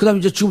 그렇습니다. 그다음에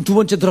이제 지금 두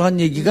번째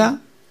들어간 얘기가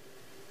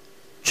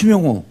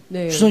추명호,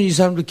 추선희 이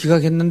사람도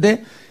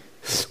기각했는데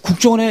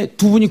국정원에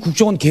두 분이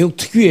국정원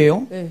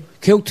개혁특위예요.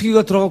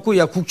 개혁특위가 들어갔고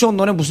야 국정원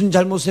너네 무슨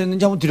잘못을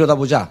했는지 한번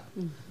들여다보자.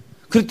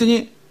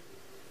 그랬더니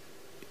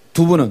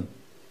두 분은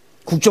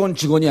국정원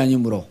직원이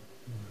아니므로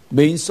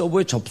메인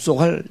서버에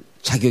접속할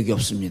자격이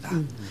없습니다.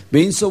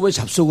 메인 서버의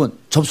접속은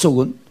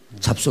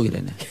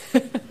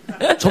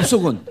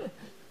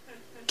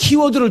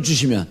키워드를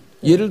주시면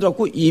예를 들어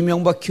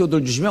이명박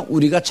키워드를 주시면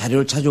우리가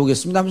자료를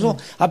찾아오겠습니다 하면서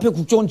앞에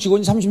국정원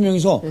직원이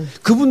 30명이서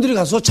그분들이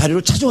가서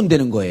자료를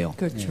찾아온다는 거예요.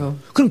 그렇죠.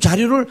 그럼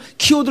자료를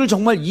키워드를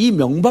정말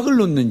이명박을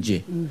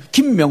넣는지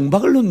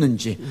김명박을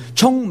넣는지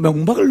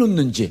정명박을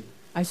넣는지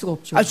알 수가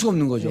없죠. 알 수가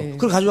없는 거죠.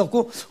 그걸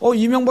가져갖고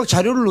이명박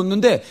자료를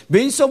넣는데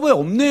메인 서버에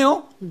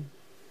없네요.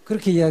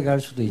 그렇게 이야기할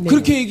수도 있죠.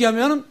 그렇게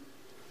얘기하면은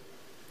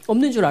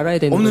없는 줄 알아야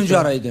되는 없는 거죠. 줄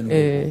알아야 되는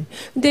거고.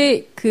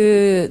 근데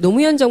그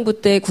노무현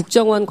정부 때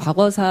국정원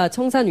과거사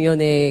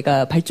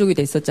청산위원회가 발족이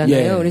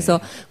됐었잖아요.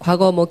 그래서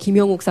과거 뭐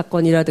김형욱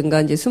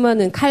사건이라든가 이제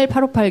수많은 칼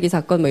 858기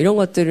사건 뭐 이런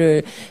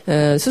것들을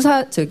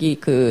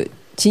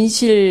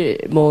진실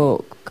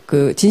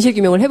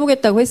규명을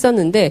해보겠다고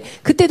했었는데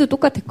그때도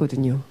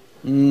똑같았거든요.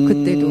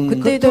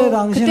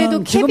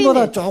 그때도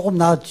지금보다 조금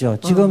나았죠.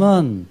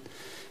 지금은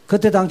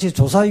그때 당시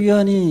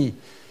조사위원이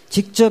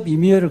직접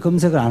이미여를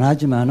검색을 안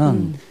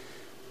하지만은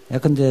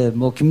예컨대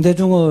뭐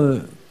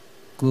김대중을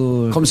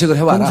검색을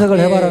해봐라.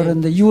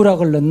 그랬는데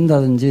이유락을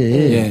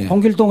넣는다든지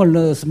홍길동을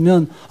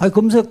넣었으면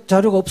검색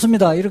자료가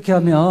없습니다. 이렇게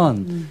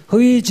하면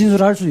허위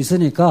진술할 수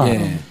있으니까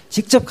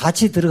직접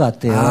같이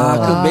들어갔대요.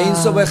 그 메인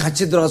서버에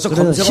같이 들어가서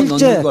검색을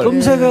실제 넣는 걸.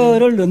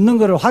 검색어를 넣는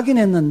걸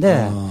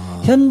확인했는데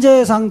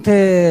현재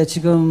상태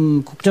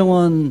지금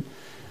국정원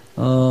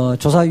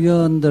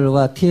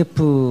조사위원들과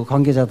TF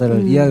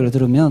관계자들 이야기를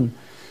들으면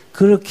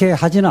그렇게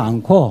하지는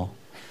않고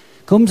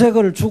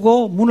검색어를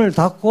주고 문을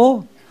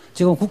닫고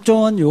지금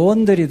국정원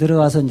요원들이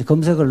들어가서 이제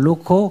검색어를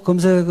넣고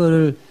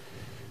검색어를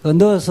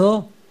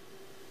넣어서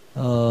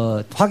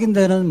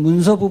확인되는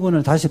문서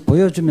부분을 다시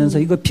보여주면서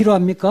이거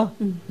필요합니까?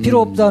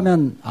 필요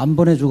없다면 안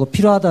보내주고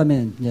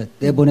필요하다면 이제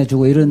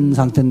내보내주고 이런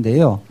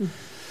상태인데요.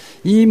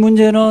 이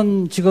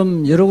문제는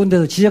지금 여러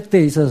군데서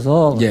지적돼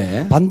있어서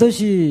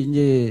반드시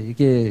이제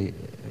이게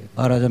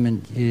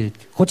말하자면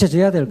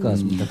고쳐져야 될 것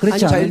같습니다.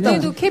 그렇지 않으면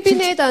그때도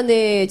캐비넷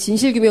안에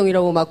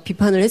진실규명이라고 막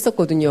비판을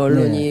했었거든요,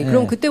 언론이.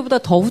 그럼 그때보다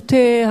더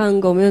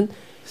후퇴한 거면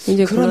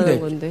이제 그런데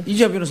건데.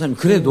 이재하 변호사님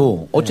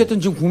그래도 어쨌든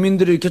지금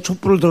국민들이 이렇게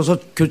촛불을 들어서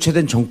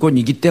교체된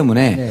정권이기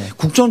때문에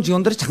국정원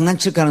직원들이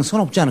장난칠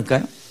가능성은 없지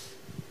않을까요?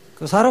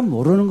 그 사람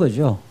모르는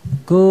거죠.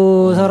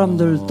 그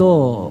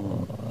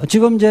사람들도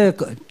지금 이제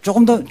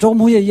조금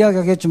후에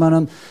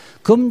이야기하겠지만은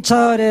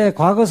검찰의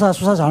과거사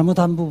수사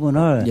잘못한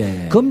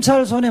부분을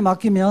검찰 손에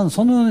맡기면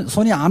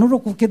손이 안으로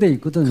굽게 돼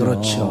있거든요.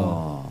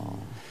 그렇죠.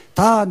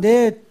 다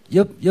내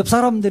옆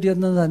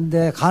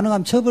사람들이었는데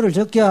가능한 처벌을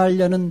적게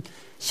하려는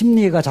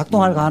심리가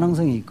작동할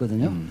가능성이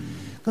있거든요.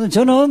 그래서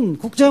저는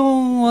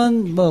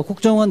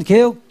국정원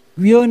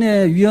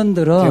개혁위원회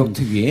위원들은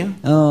개혁특위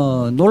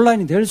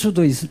논란이 될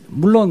수도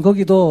물론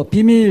거기도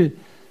비밀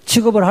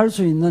취급을 할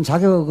수 있는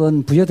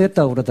자격은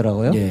부여됐다고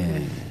그러더라고요.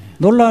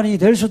 논란이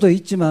될 수도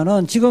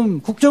있지만은 지금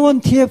국정원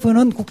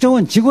TF는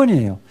국정원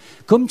직원이에요.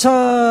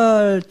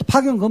 검찰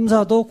파견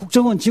검사도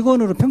국정원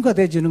직원으로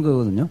평가되지는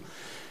거거든요.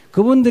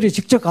 그분들이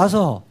직접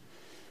가서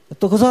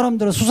또 그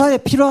사람들은 수사에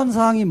필요한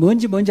사항이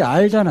뭔지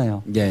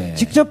알잖아요.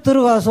 직접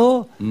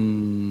들어가서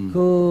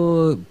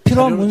그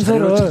필요한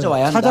문서를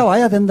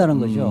찾아와야 된다는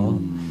거죠.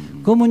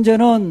 그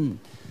문제는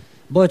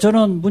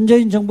저는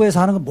문재인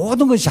정부에서 하는 거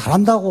모든 것이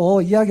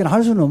잘한다고 이야기는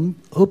할 수는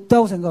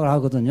없다고 생각을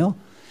하거든요.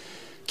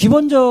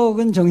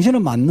 기본적인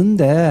정신은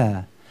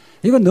맞는데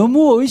이건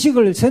너무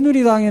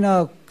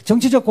새누리당이나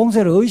정치적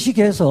공세를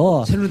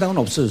의식해서 새누리당은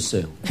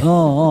없어졌어요.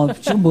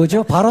 지금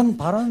뭐죠?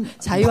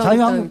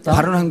 자유한국당.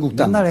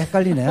 바른한국당. 옛날에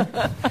헷갈리네.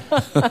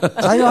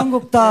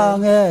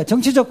 자유한국당의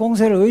정치적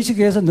공세를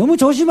의식해서 너무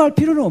조심할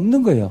필요는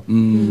없는 거예요.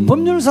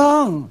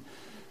 법률상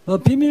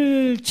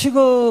비밀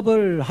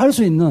취급을 할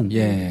수 있는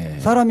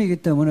사람이기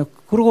때문에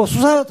그리고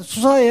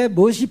수사에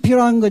무엇이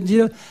필요한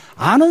건지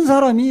아는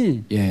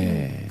사람이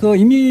그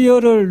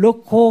임의열을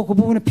넣고 그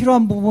부분에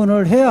필요한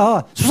부분을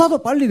해야 수사도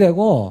빨리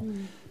되고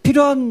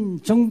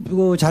필요한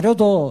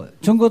자료도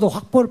증거도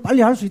확보를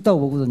빨리 할 수 있다고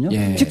보거든요.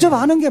 직접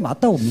하는 게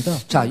맞다고 봅니다.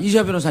 자,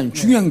 이재하 변호사님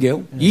중요한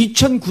게요.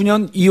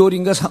 2009년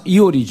 2월인가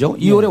 2월이죠.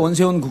 2월에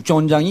원세훈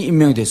국정원장이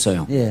임명이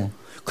됐어요.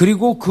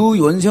 그리고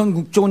그 원세훈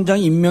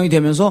국정원장이 임명이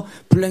되면서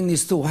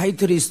블랙리스트,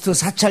 화이트리스트,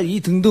 사찰 이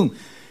등등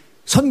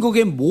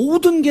선거의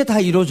모든 게 다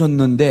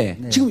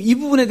이루어졌는데 지금 이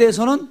부분에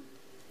대해서는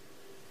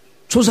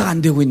조사가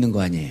안 되고 있는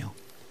거 아니에요.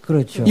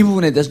 그렇죠. 이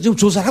부분에 대해서 지금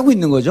조사를 하고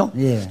있는 거죠.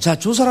 자,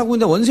 조사를 하고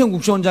있는데 원세훈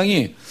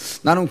국정원장이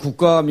나는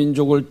국가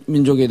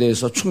민족에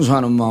대해서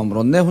충성하는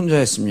마음으로 내 혼자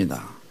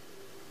했습니다.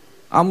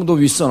 아무도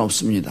윗선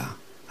없습니다.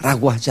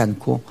 라고 하지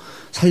않고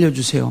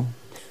살려주세요.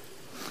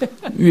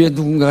 위에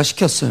누군가가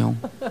시켰어요.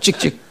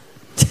 찍찍.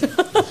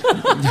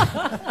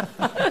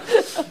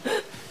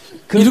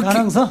 그럴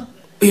가능성?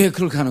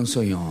 그럴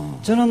가능성이요.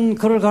 저는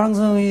그럴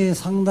가능성이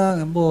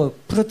상당히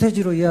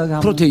프로테지로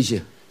이야기하면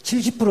프로테이지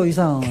 70%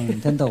 이상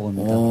된다고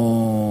봅니다.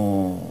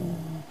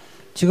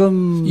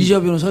 지금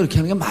이재하 변호사 이렇게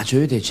하는 게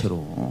맞아요,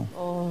 대체로.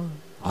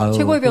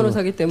 최고의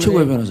변호사기 때문에.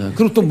 최고의 변호사.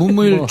 그리고 또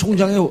문무일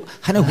총장의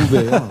한 해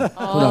후배예요.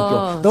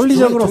 고등학교.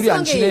 논리적으로 둘이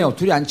안 친해요.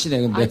 둘이 안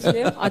친해. 근데.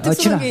 친해요?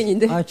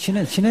 특수관계인인데.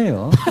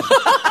 친해요.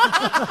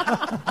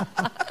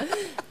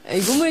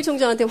 문무일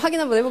총장한테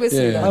확인 한번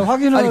해보겠습니다.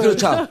 확인을.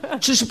 그렇죠.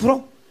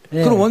 70%?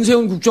 그럼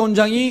원세훈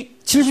국정원장이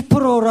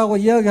 70%라고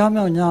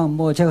이야기하면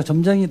그냥 제가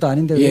점쟁이도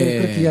아닌데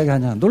왜 그렇게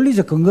이야기하냐.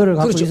 논리적 근거를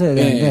갖고 있어야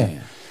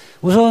되는데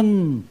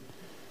우선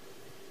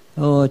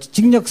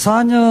징역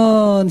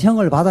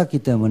 4년형을 받았기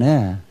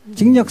때문에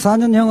징역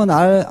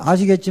 4년형은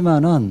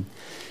아시겠지만은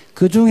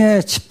그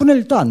중에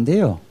 10분의 1도 안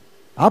돼요.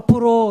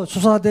 앞으로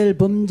수사될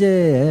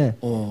범죄의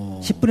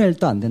 10분의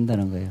 1도 안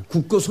된다는 거예요.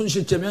 국고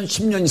손실죄면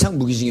 10년 이상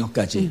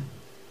무기징역까지.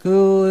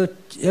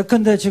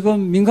 예컨대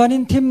지금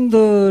민간인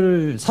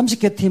팀들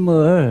 30개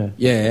팀을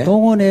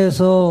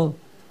동원해서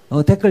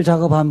댓글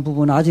작업한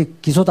부분은 아직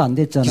기소도 안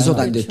됐잖아요.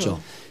 기소도 안 됐죠.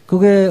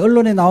 그게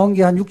언론에 나온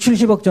게 한 6,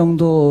 70억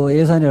정도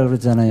예산이라고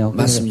그러잖아요.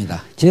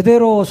 맞습니다.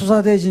 제대로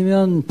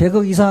수사되지면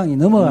 100억 이상이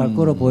넘어갈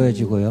거로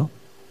보여지고요.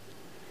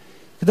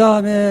 그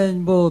다음에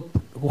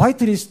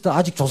화이트리스트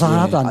아직 조사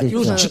하나도 안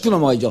됐죠. 이거 짚고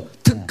넘어가죠.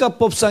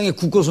 특가법상의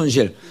국고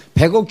손실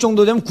 100억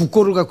정도 되면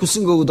국고를 갖고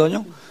쓴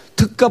거거든요.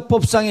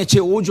 특가법상의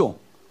제5조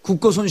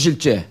국고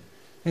손실죄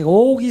그러니까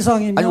 5억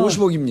이상이면 아니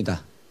 50억입니다.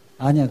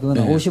 아니야, 그건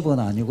네. 50원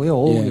아니고요.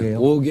 5억이에요.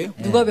 5억이에요?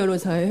 누가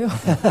변호사예요?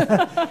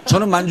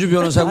 저는 만주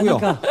변호사고요.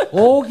 그러니까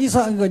 5억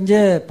이상,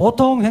 이제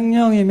보통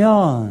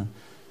횡령이면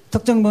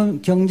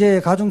특정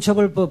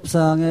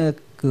경제가중처벌법상의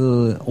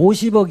그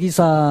 50억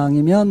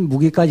이상이면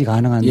무기까지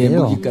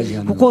가능한데요. 무기까지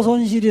가능. 국고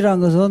손실이란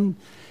것은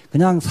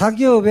그냥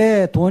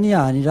사기업의 돈이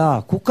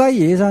아니라 국가의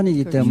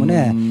예산이기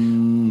때문에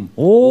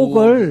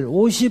 5억을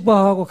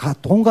 50억하고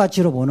돈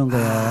가치로 보는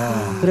거예요.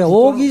 그래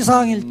 5억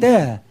이상일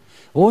때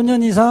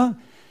 5년 이상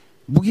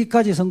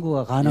무기까지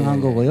선고가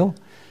가능한 거고요.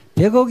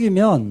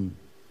 100억이면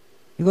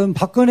이건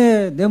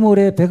박근혜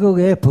뇌물에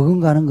 100억에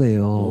버금가는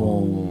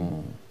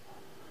거예요.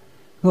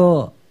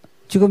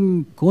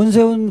 지금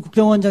원세훈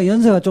국정원장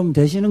연세가 좀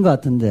되시는 것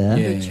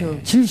같은데 그렇죠.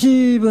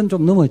 70은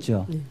좀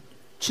넘었죠.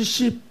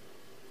 70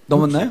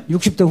 넘었나요?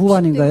 60대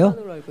후반인가요?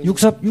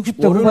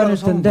 60대 후반일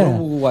텐데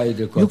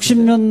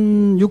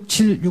 60년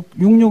 66,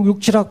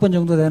 67학번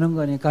정도 되는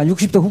거니까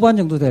 60대 후반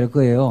정도 될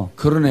거예요.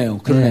 그러네요.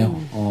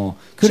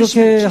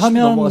 그렇게 70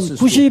 하면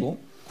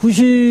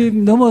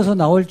 90 넘어서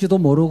나올지도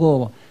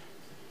모르고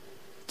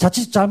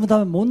자칫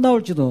잘못하면 못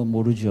나올지도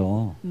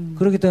모르죠.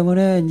 그렇기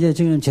때문에 이제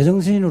지금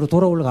제정신으로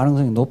돌아올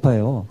가능성이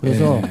높아요.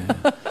 그래서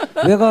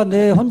내가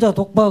내 혼자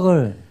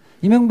독박을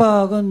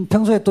이명박은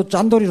평소에 또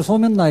짠돌이로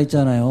소문 나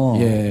있잖아요.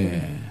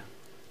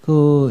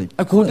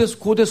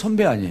 고대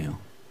선배 아니에요.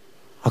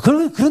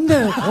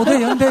 그런데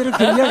고대 연대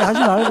이렇게 이야기하지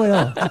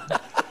말고요.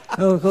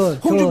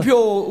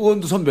 홍준표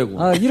의원도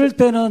선배고. 이럴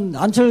때는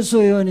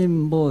안철수 의원님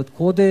뭐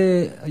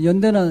고대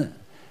연대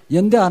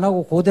안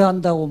하고 고대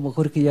한다고 뭐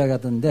그렇게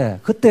이야기하던데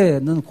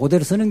그때는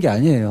고대를 쓰는 게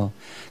아니에요.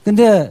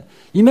 근데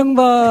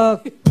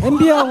이명박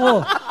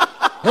MB하고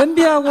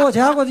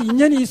저하고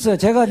인연이 있어요.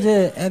 제가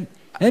이제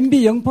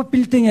MB 영포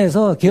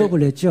빌딩에서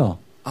개업을 했죠.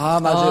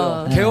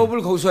 맞아요.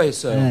 개업을 거기서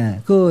했어요.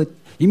 네.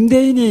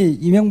 임대인이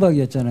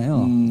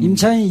이명박이었잖아요.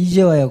 임차인이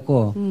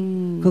이재화였고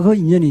그거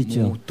인연이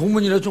있죠.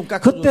 동문이라 좀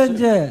깎아줬어요. 그때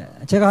이제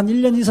제가 한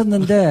 1년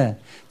있었는데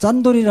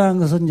짠돌이라는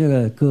것은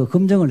이제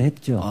검증을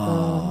했죠.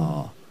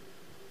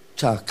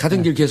 자,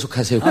 가던 길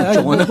계속하세요.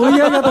 국정원. 뭐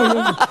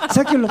이야기하다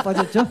새길로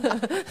빠졌죠.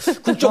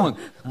 국정원,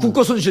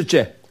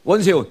 국고손실죄,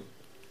 원세훈.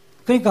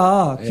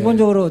 그러니까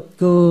기본적으로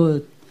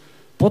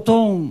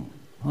보통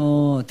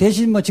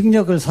대신 뭐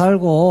징역을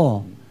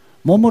살고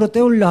몸으로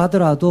때우려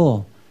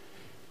하더라도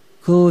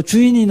그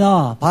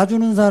주인이나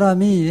봐주는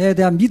사람이에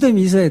대한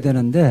믿음이 있어야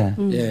되는데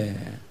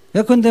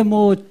예컨대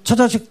뭐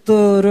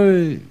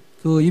처자식들을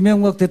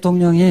이명박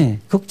대통령이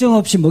걱정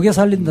없이 먹여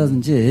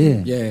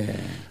살린다든지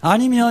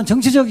아니면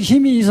정치적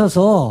힘이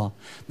있어서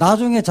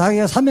나중에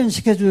자기가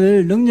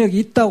사면시켜줄 능력이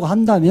있다고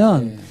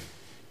한다면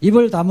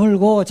입을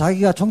다물고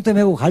자기가 총대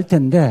메고 갈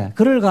텐데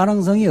그럴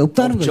가능성이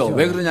없다는 없죠. 거죠.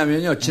 왜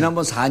그러냐면요.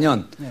 지난번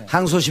 4년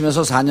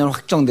항소심에서 4년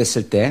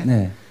확정됐을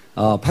때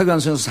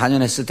파기환송에서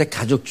 4년 했을 때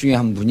가족 중에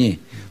한 분이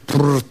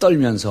부르르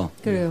떨면서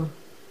그래요.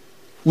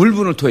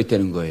 울분을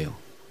토했다는 거예요.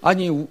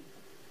 아니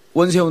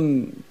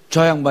원세훈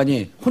저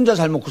양반이 혼자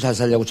잘 먹고 잘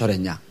살려고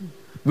저랬냐.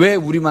 왜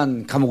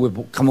우리만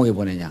감옥에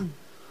보내냐.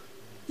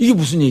 이게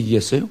무슨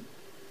얘기겠어요?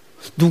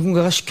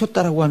 누군가가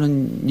시켰다라고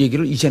하는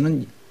얘기를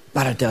이제는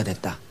말할 때가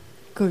됐다.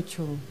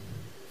 그렇죠.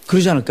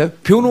 그러지 않을까요?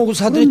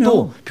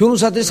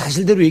 변호사들이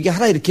사실대로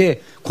얘기하라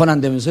이렇게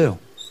권한다면서요.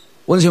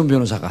 원세훈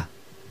변호사가.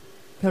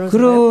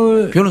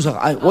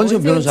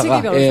 원세훈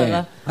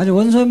변호사가. 아니,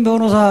 원세훈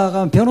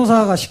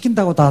변호사가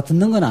시킨다고 다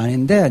듣는 건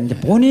아닌데, 이제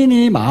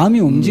본인이 마음이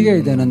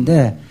움직여야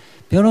되는데,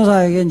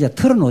 변호사에게 이제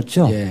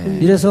틀어놓죠.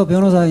 이래서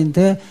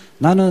변호사한테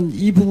나는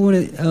이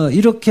부분에,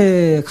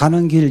 이렇게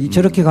가는 길,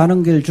 저렇게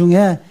가는 길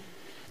중에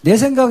내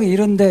생각이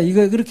이런데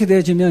이거 그렇게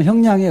되어지면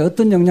형량에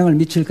어떤 영향을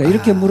미칠까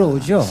이렇게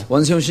물어오죠.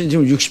 원세훈 씨는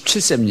지금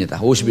 67세입니다.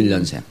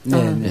 51년생.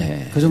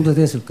 그 정도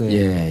됐을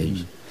거예요.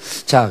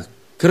 자,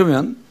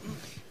 그러면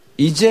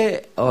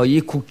이제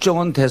이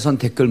국정원 대선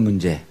댓글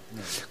문제,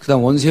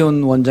 그다음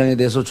원세훈 원장에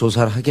대해서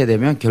조사를 하게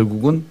되면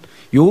결국은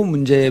요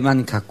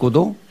문제만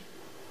갖고도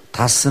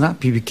다스나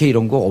BBK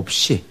이런 거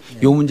없이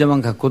요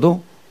문제만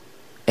갖고도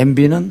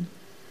MB는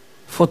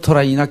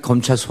포토라인이나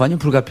검찰 소환이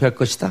불가피할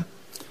것이다.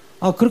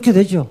 그렇게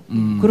되죠.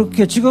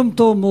 그렇게 지금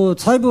또 뭐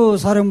사이버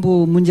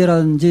사령부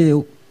문제라든지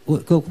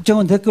그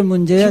국정원 댓글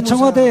문제에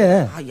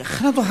청와대에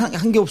하나도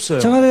한 게 없어요.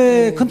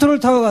 청와대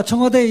컨트롤 타워가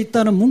청와대에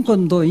있다는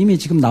문건도 이미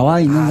지금 나와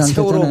있는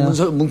상태잖아요.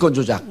 세월호 문건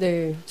조작.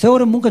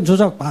 세월호 문건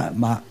조작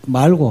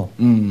말고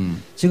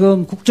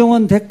지금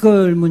국정원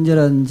댓글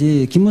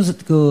문제라든지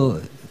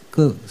그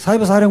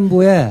사이버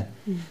사령부의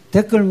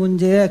댓글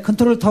문제에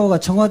컨트롤 타워가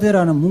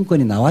청와대라는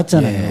문건이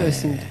나왔잖아요.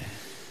 그렇습니다.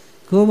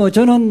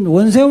 저는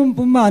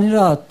원세훈뿐만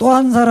아니라 또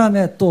한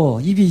사람의 또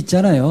입이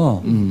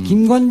있잖아요.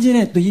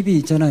 김관진의 또 입이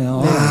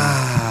있잖아요.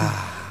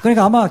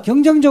 그러니까 아마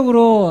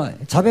경쟁적으로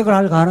자백을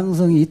할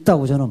가능성이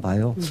있다고 저는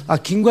봐요.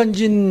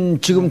 김관진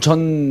지금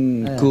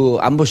전 그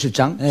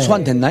안보실장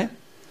소환됐나요?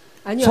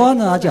 아니요.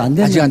 소환은 아직 안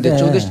됐는데. 아직 안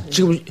됐죠. 근데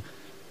지금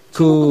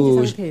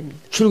그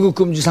출국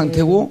금지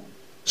상태고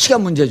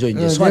시간 문제죠.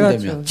 이제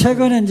소환되면.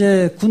 최근에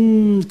이제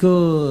군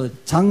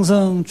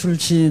장성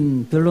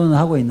출신 변론을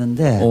하고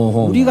있는데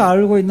우리가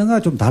알고 있는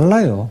거랑 좀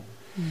달라요.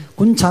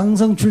 군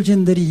장성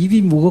출신들이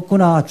입이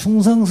무겁거나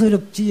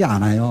충성스럽지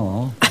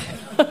않아요.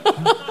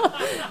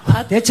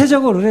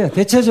 대체적으로 그래요.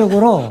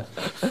 대체적으로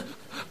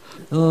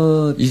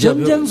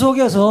전쟁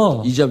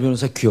속에서 이자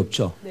변호사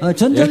귀엽죠.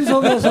 전쟁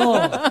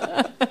속에서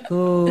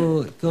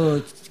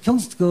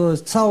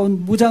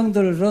싸운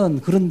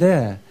무장들은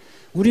그런데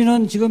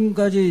우리는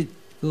지금까지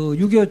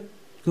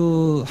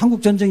 6.25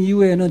 한국 전쟁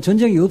이후에는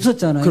전쟁이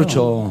없었잖아요.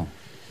 그렇죠.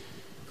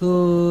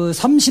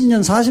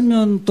 30년,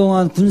 40년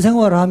동안 군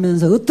생활을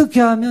하면서 어떻게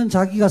하면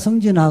자기가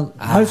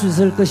승진할 수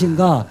있을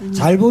것인가,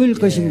 잘 보일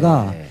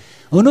것인가,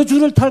 어느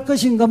줄을 탈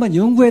것인가만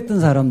연구했던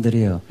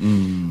사람들이에요.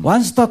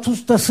 원스타,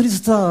 투스타,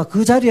 쓰리스타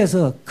그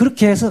자리에서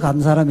그렇게 해서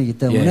간 사람이기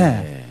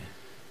때문에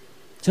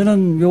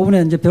저는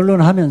요번에 이제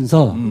변론을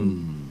하면서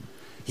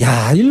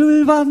야,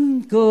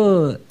 일반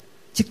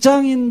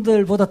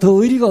직장인들보다 더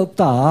의리가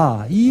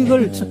없다.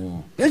 이걸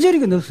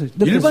뼈저리게 느꼈어요.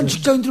 일반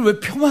직장인들 왜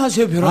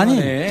폄하하세요,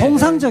 변호사님?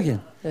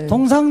 아니,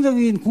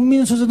 통상적인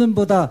국민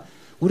수준보다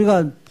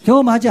우리가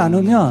경험하지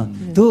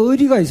않으면 더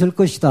의리가 있을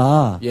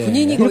것이다.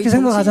 군인이 이렇게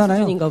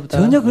생각하잖아요.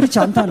 전혀 그렇지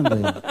않다는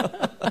거예요.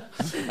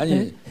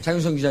 아니,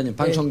 장윤성 기자님,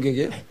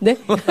 방청객이에요? 네?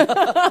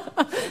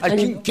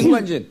 아니,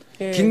 김관진.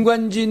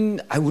 김관진,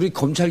 우리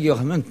검찰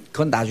개혁하면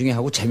그건 나중에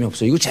하고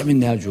재미없어. 이거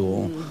재밌네,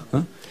 아주.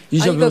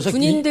 이자 그러니까 변호사.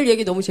 군인들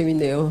얘기 너무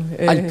재밌네요.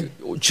 아니,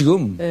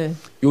 지금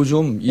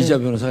요즘 이자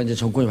변호사가 이제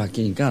정권이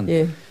바뀌니까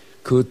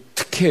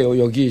특혜요.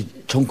 여기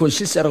정권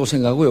실세라고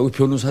생각하고 여기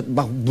변호사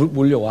막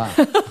몰려와.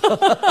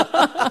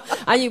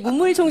 아니,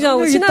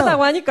 문무일총장하고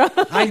친하다고 하니까.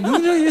 아니,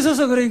 능력이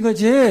있어서 그런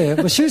거지.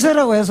 뭐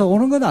실세라고 해서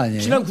오는 건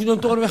아니에요. 지난 9년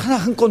동안 왜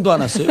한 건도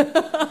안 왔어요?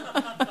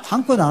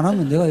 한 건 안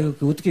하면 내가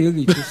어떻게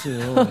여기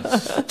있겠어요.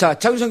 자,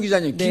 장윤성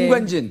기자님,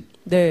 김관진.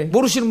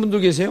 모르시는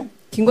분들 계세요?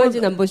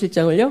 김관진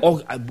안보실장을요?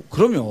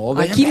 그럼요.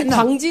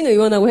 김광진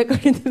의원하고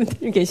헷갈리는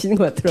분들이 계시는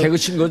것 같더라고요. 개그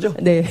친 거죠?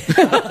 네.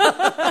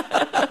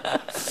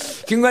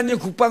 김관진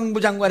국방부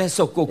장관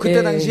했었고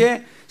그때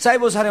당시에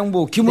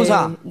사이버사령부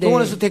기무사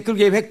동원해서 댓글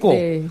개입했고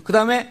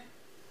그다음에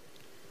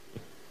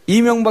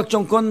이명박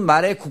정권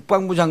말에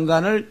국방부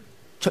장관을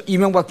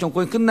이명박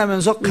정권이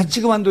끝나면서 같이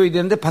그만둬야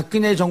되는데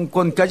박근혜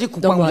정권까지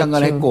국방부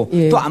장관을 했고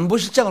또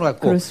안보실장으로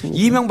갔고 그렇습니다.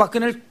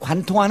 이명박근혜를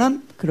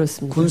관통하는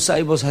군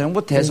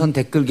사이버사령부 대선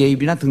댓글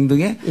개입이나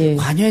등등에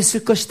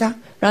관여했을 것이다.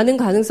 라는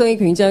가능성이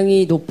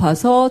굉장히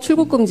높아서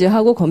출국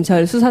금지하고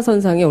검찰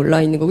수사선상에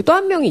올라 있는 거고 또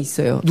한 명이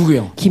있어요.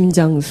 누구요?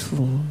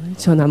 김장수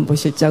전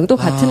안보실장도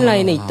같은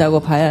라인에 있다고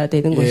봐야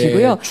되는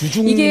것이고요.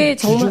 이게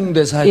정말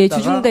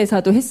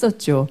주중대사도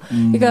했었죠.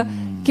 그러니까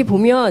이렇게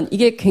보면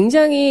이게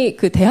굉장히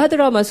대하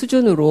드라마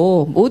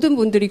수준으로 모든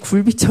분들이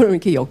굴비처럼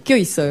이렇게 엮여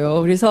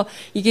있어요. 그래서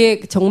이게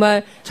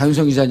정말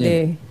장윤성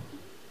기자님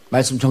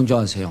말씀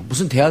정정하세요.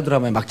 무슨 대하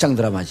드라마에 막장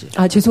드라마지?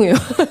 죄송해요.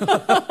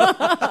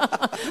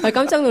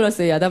 깜짝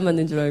놀랐어요. 야단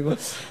맞는 줄 알고.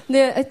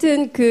 근데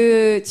하여튼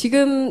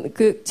지금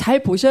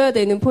잘 보셔야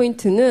되는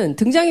포인트는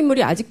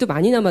등장인물이 아직도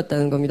많이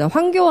남았다는 겁니다.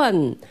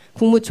 황교안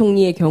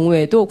국무총리의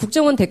경우에도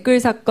국정원 댓글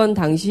사건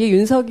당시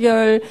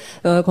윤석열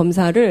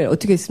검사를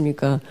어떻게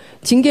했습니까?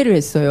 징계를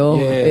했어요.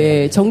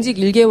 정직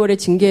 1개월의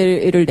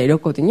징계를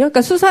내렸거든요.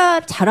 그러니까 수사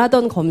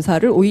잘하던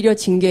검사를 오히려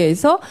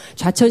징계해서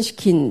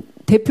좌천시킨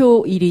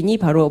대표 일인이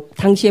바로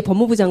당시에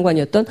법무부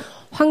장관이었던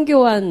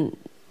황교안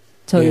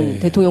전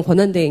대통령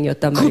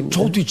권한대행이었단 말입니다.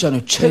 저도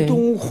있잖아요.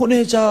 최동욱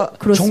혼외자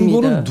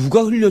정보는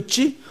누가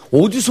흘렸지?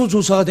 어디서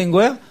조사가 된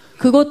거야?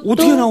 그것도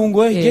어떻게 나온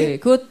거야 이게?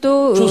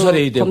 그것도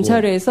조사를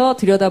검찰에서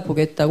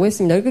들여다보겠다고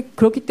했습니다.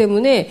 그렇기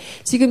때문에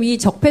지금 이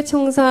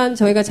적폐청산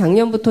저희가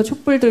작년부터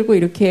촛불 들고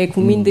이렇게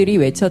국민들이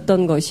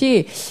외쳤던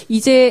것이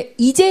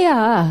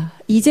이제야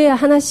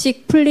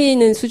하나씩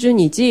풀리는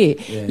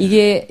수준이지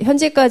이게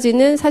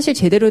현재까지는 사실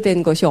제대로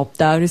된 것이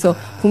없다. 그래서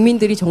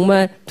국민들이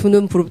정말 두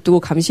눈 부릅뜨고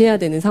감시해야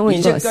되는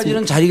상황인 것 같습니다.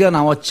 이제까지는 자리가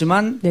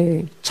나왔지만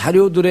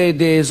자료들에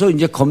대해서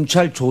이제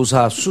검찰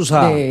조사,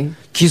 수사,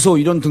 기소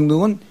이런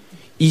등등은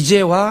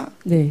이제와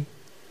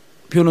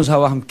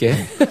변호사와 함께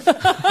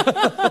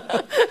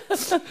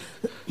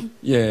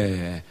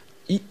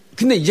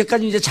근데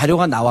이제까지 이제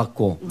자료가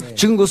나왔고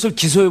지금 그것을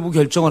기소 여부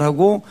결정을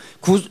하고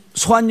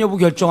소환 여부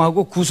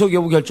결정하고 구속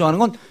여부 결정하는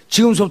건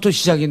지금서부터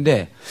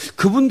시작인데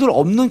그분들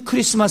없는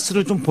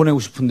크리스마스를 좀 보내고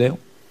싶은데요.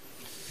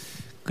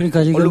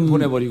 그러니까 지금 얼른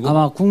보내버리고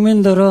아마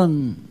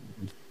국민들은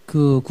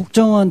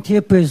국정원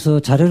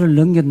TF에서 자료를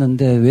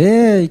넘겼는데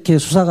왜 이렇게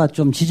수사가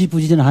좀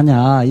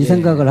지지부진하냐 이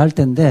생각을 할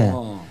텐데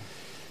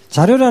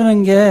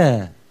자료라는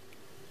게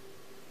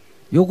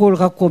요걸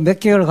갖고 몇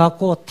개월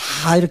갖고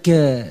다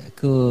이렇게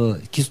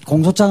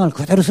공소장을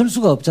그대로 쓸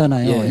수가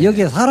없잖아요.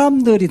 여기에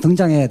사람들이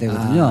등장해야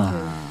되거든요.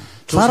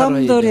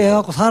 사람들이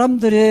해갖고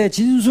사람들의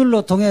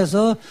진술로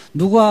통해서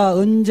누가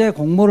언제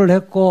공모를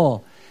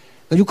했고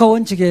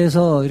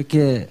육하원칙에서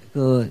이렇게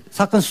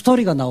사건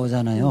스토리가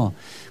나오잖아요.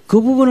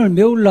 그 부분을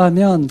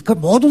메우려면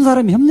모든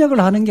사람이 협력을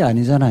하는 게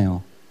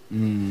아니잖아요.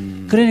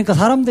 그러니까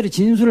사람들이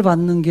진술을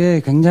받는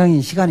게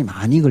굉장히 시간이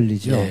많이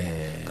걸리죠.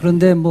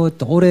 그런데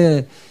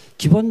올해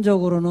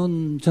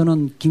기본적으로는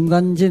저는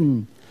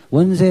김관진,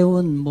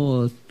 원세훈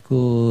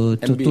또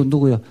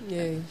누구요?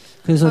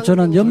 그래서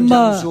저는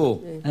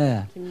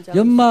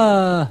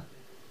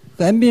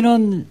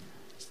MB는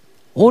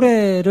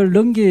올해를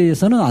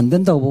넘겨서는 안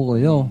된다고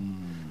보고요.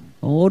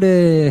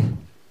 올해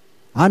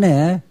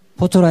안에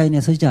포토라인에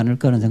서지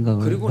않을까 하는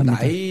생각을 그리고 합니다.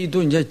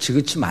 나이도 이제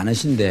지긋이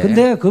많으신데.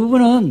 근데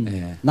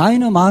그분은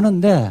나이는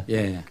많은데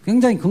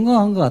굉장히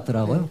건강한 것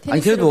같더라고요.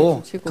 아니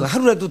그래도 그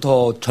하루라도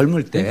더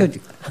젊을 때.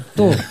 그러니까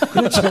또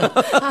그렇죠.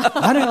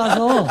 안에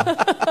가서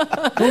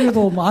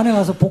거기도 뭐 안에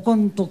가서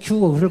복권 또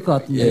키우고 그럴 것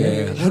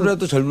같은데.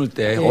 하루라도 젊을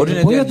때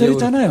어린애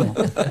보여드렸잖아요.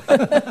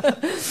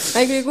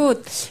 아니 그리고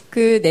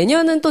그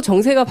내년은 또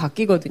정세가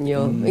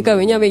바뀌거든요. 그러니까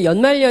왜냐하면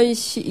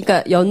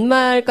그러니까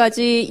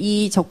연말까지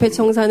이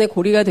적폐청산의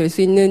고리가 될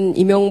수 있는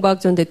이명박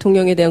전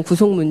대통령에 대한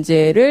구속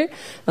문제를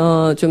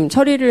좀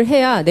처리를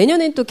해야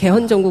내년엔 또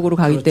개헌 전국으로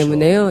가기 그렇죠.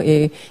 때문에요.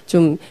 예,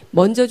 좀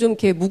먼저 좀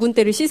이렇게 묵은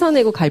때를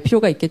씻어내고 갈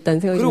필요가 있겠다는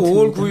생각이 듭니다.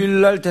 그리고 5월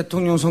 9일날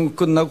대통령 선거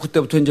끝나고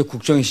그때부터 이제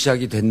국정이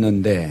시작이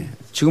됐는데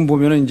지금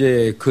보면은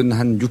이제 근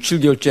한 6,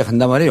 7개월째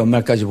간단 말이에요.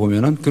 연말까지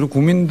보면은 그리고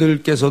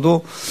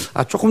국민들께서도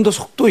조금 더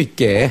속도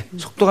있게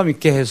속도감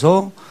있게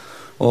해서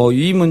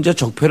이 문제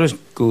적폐를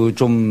그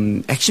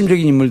좀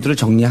핵심적인 인물들을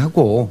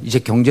정리하고 이제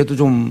경제도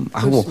좀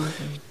하고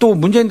그렇습니다. 또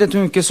문재인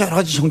대통령께서 여러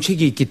가지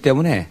정책이 있기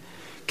때문에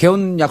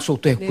개헌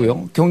약속도 했고요.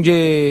 네.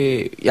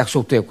 경제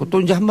약속도 했고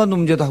또 이제 한반도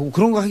문제도 하고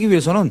그런 거 하기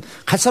위해서는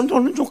갈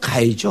사람들은 좀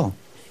가야죠.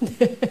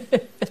 네.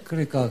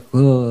 그러니까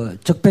그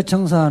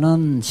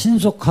적폐청산은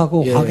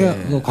신속하고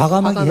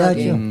과감하게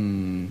해야죠.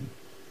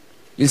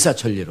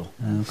 일사천리로.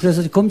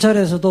 그래서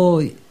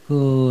검찰에서도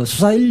그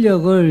수사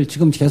인력을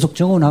지금 계속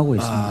정원하고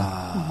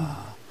있습니다.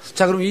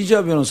 자, 그럼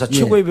이지아 변호사,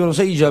 최고의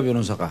변호사 이지아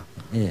변호사가.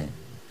 예.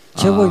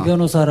 최고의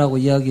변호사라고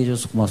이야기해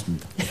줘서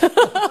고맙습니다.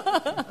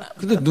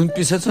 근데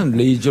눈빛에서는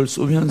레이저를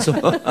쏘면서.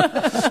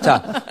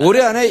 자,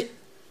 올해 안에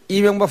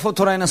이명박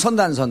포토라인은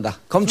선다 안 선다?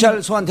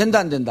 검찰 소환 된다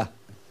안 된다?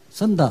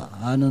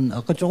 선다는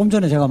아까 조금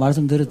전에 제가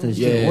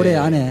말씀드렸듯이 올해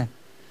안에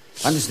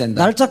반드시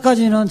된다.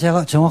 날짜까지는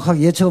제가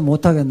정확하게 예측을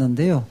못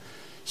하겠는데요.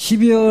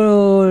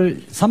 12월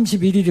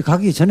 31일이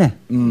가기 전에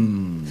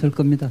쓸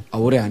겁니다.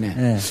 올해 안에.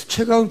 네.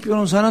 최강욱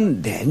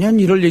변호사는 내년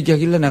 1월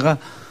얘기하길래 내가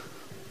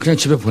그냥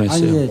집에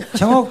보냈어요. 아니,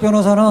 최강욱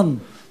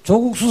변호사는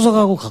조국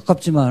수석하고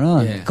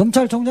가깝지만은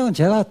검찰총장은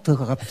제가 더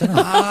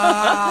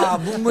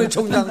가깝잖아요. 문무일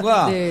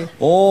총장과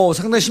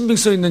상당히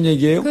신빙성 있는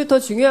얘기예요. 그 더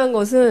중요한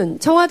것은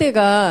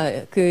청와대가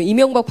그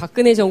이명박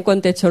박근혜 정권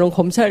때처럼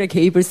검찰의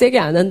개입을 세게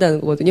안 한다는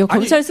거거든요.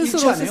 검찰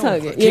스스로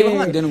수사하게.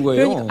 개입하면 안 되는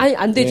거예요.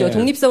 안 되죠.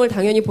 독립성을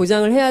당연히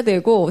보장을 해야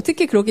되고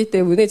특히 그렇기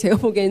때문에 제가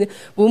보기에는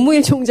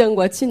문무일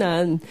총장과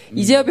친한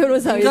이재하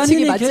변호사의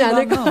측이 맞지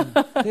않을까.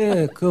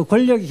 그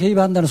권력이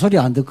개입한다는 소리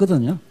안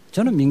듣거든요.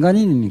 저는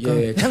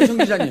민간인이니까. 장성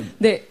기자님.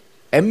 네.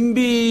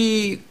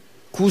 MB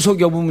구속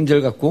여부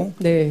문제를 갖고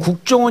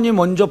국정원이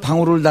먼저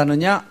방울을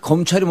다느냐,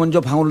 검찰이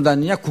먼저 방울을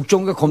다느냐,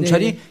 국정원과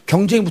검찰이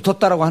경쟁이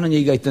붙었다라고 하는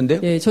얘기가 있던데요.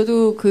 예,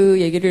 저도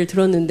그 얘기를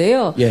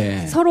들었는데요.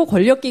 서로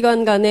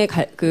권력기관 간의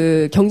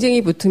그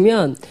경쟁이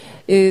붙으면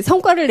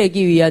성과를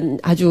내기 위한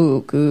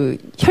아주 그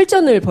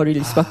혈전을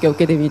벌일 수밖에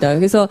없게 됩니다.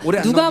 그래서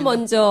누가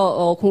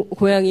먼저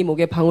고양이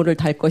목에 방울을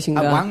달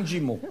것인가.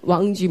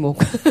 왕쥐목.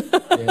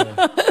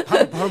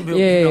 바로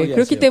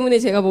그렇기 때문에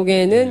제가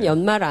보기에는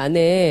연말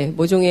안에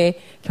모종의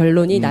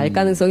결론이 날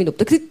가능성이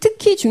높다.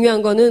 특히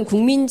중요한 거는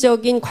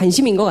국민적인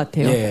관심인 것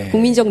같아요.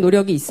 국민적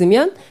노력이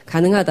있으면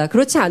가능하다.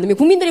 그렇지 않으면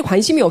국민들이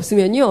관심이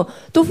없으면요.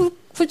 또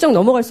훌쩍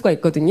넘어갈 수가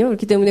있거든요.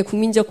 그렇기 때문에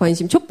국민적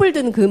관심, 촛불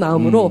드는 그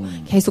마음으로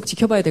계속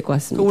지켜봐야 될 것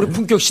같습니다. 우리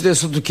품격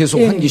시대에서도 계속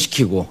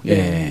환기시키고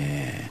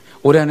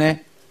올해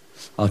안에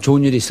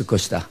좋은 일이 있을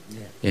것이다.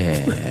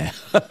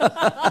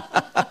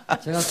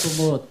 제가 또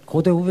뭐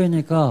고대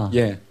후배니까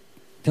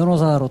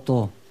변호사로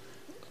또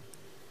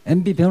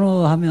MB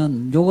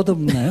변호하면 요거도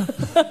묻나요?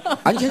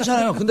 아니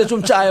괜찮아요. 근데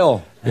좀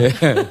짜요.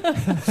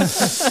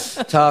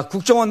 자,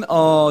 국정원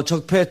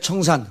적폐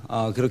청산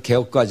그리고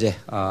개혁 과제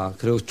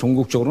그리고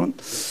종국적으로는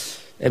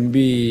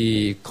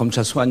MB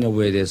검찰 소환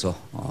여부에 대해서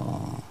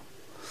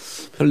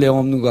별 내용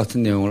없는 것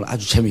같은 내용을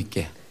아주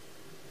재미있게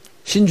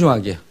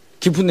신중하게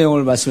깊은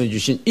내용을 말씀해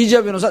주신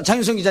이지아 변호사,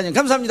 장윤성 기자님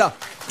감사합니다.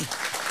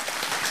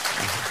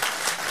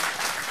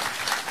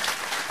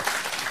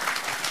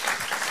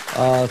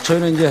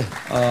 저희는 이제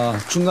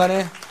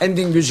중간에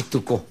엔딩 뮤직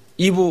듣고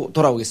 2부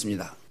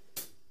돌아오겠습니다.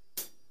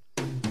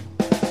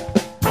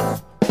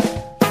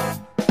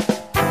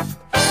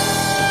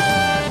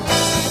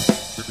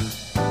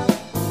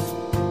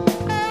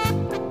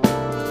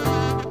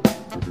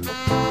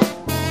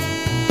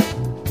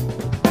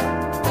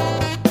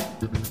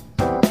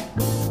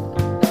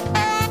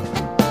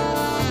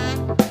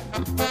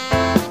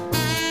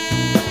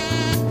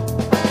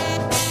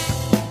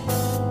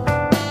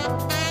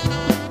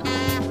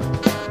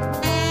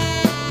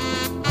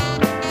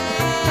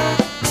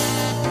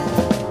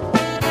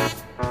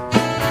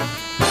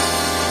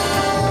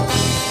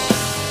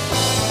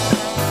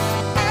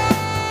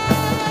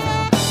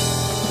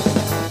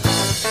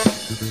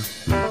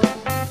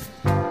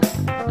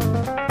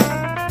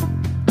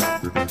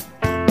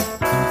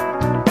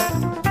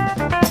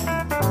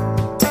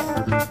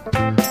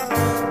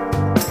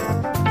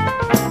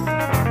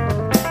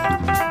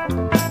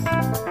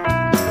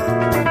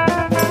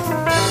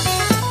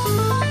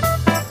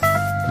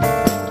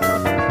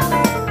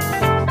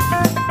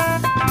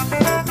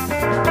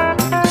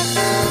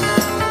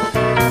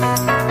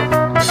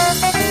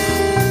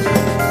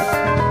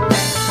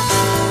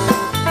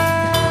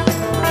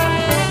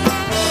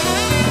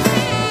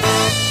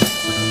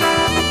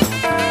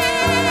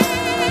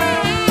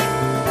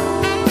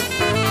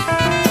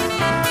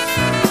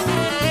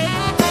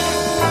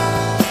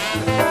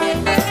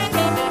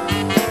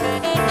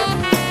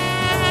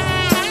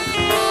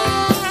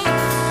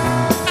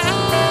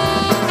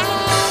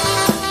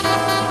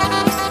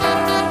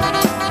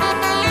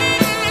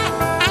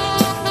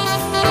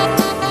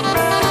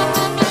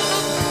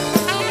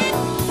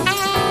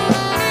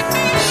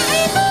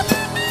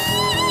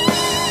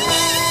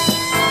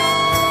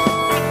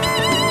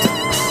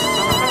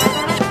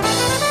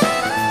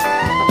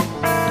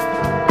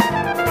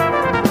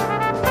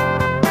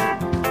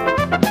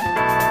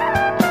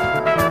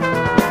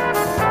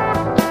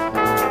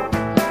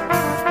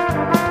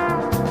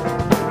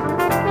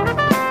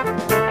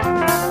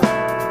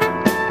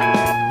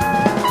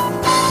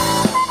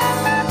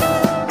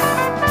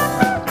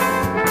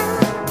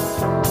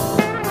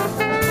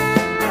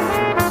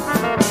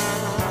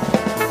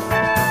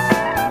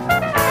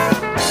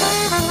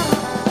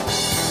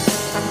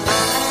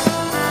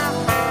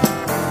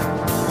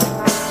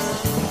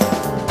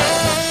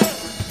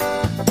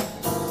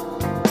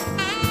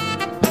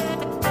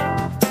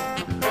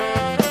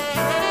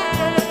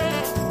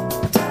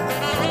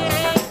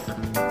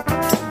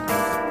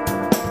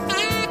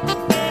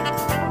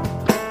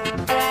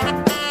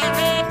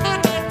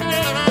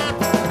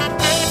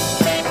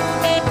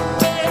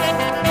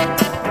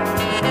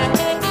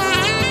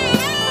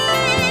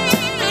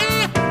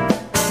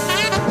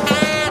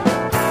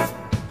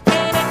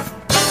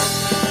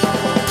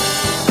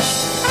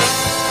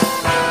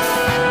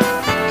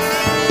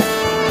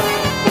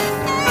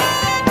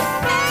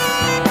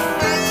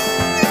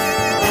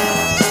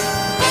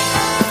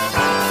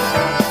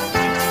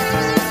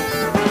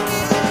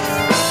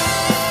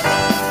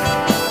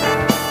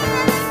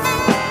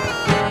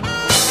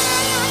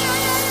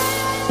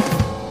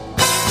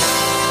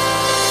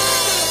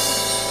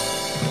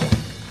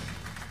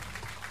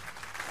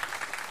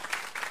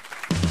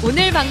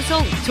 오늘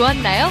방송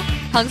좋았나요?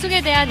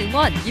 방송에 대한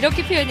응원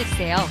이렇게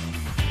표현해주세요.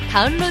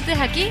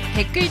 다운로드하기,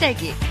 댓글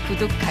달기,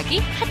 구독하기,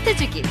 하트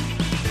주기.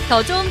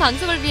 더 좋은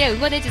방송을 위해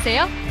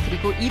응원해주세요.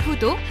 그리고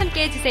 2부도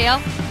함께해주세요.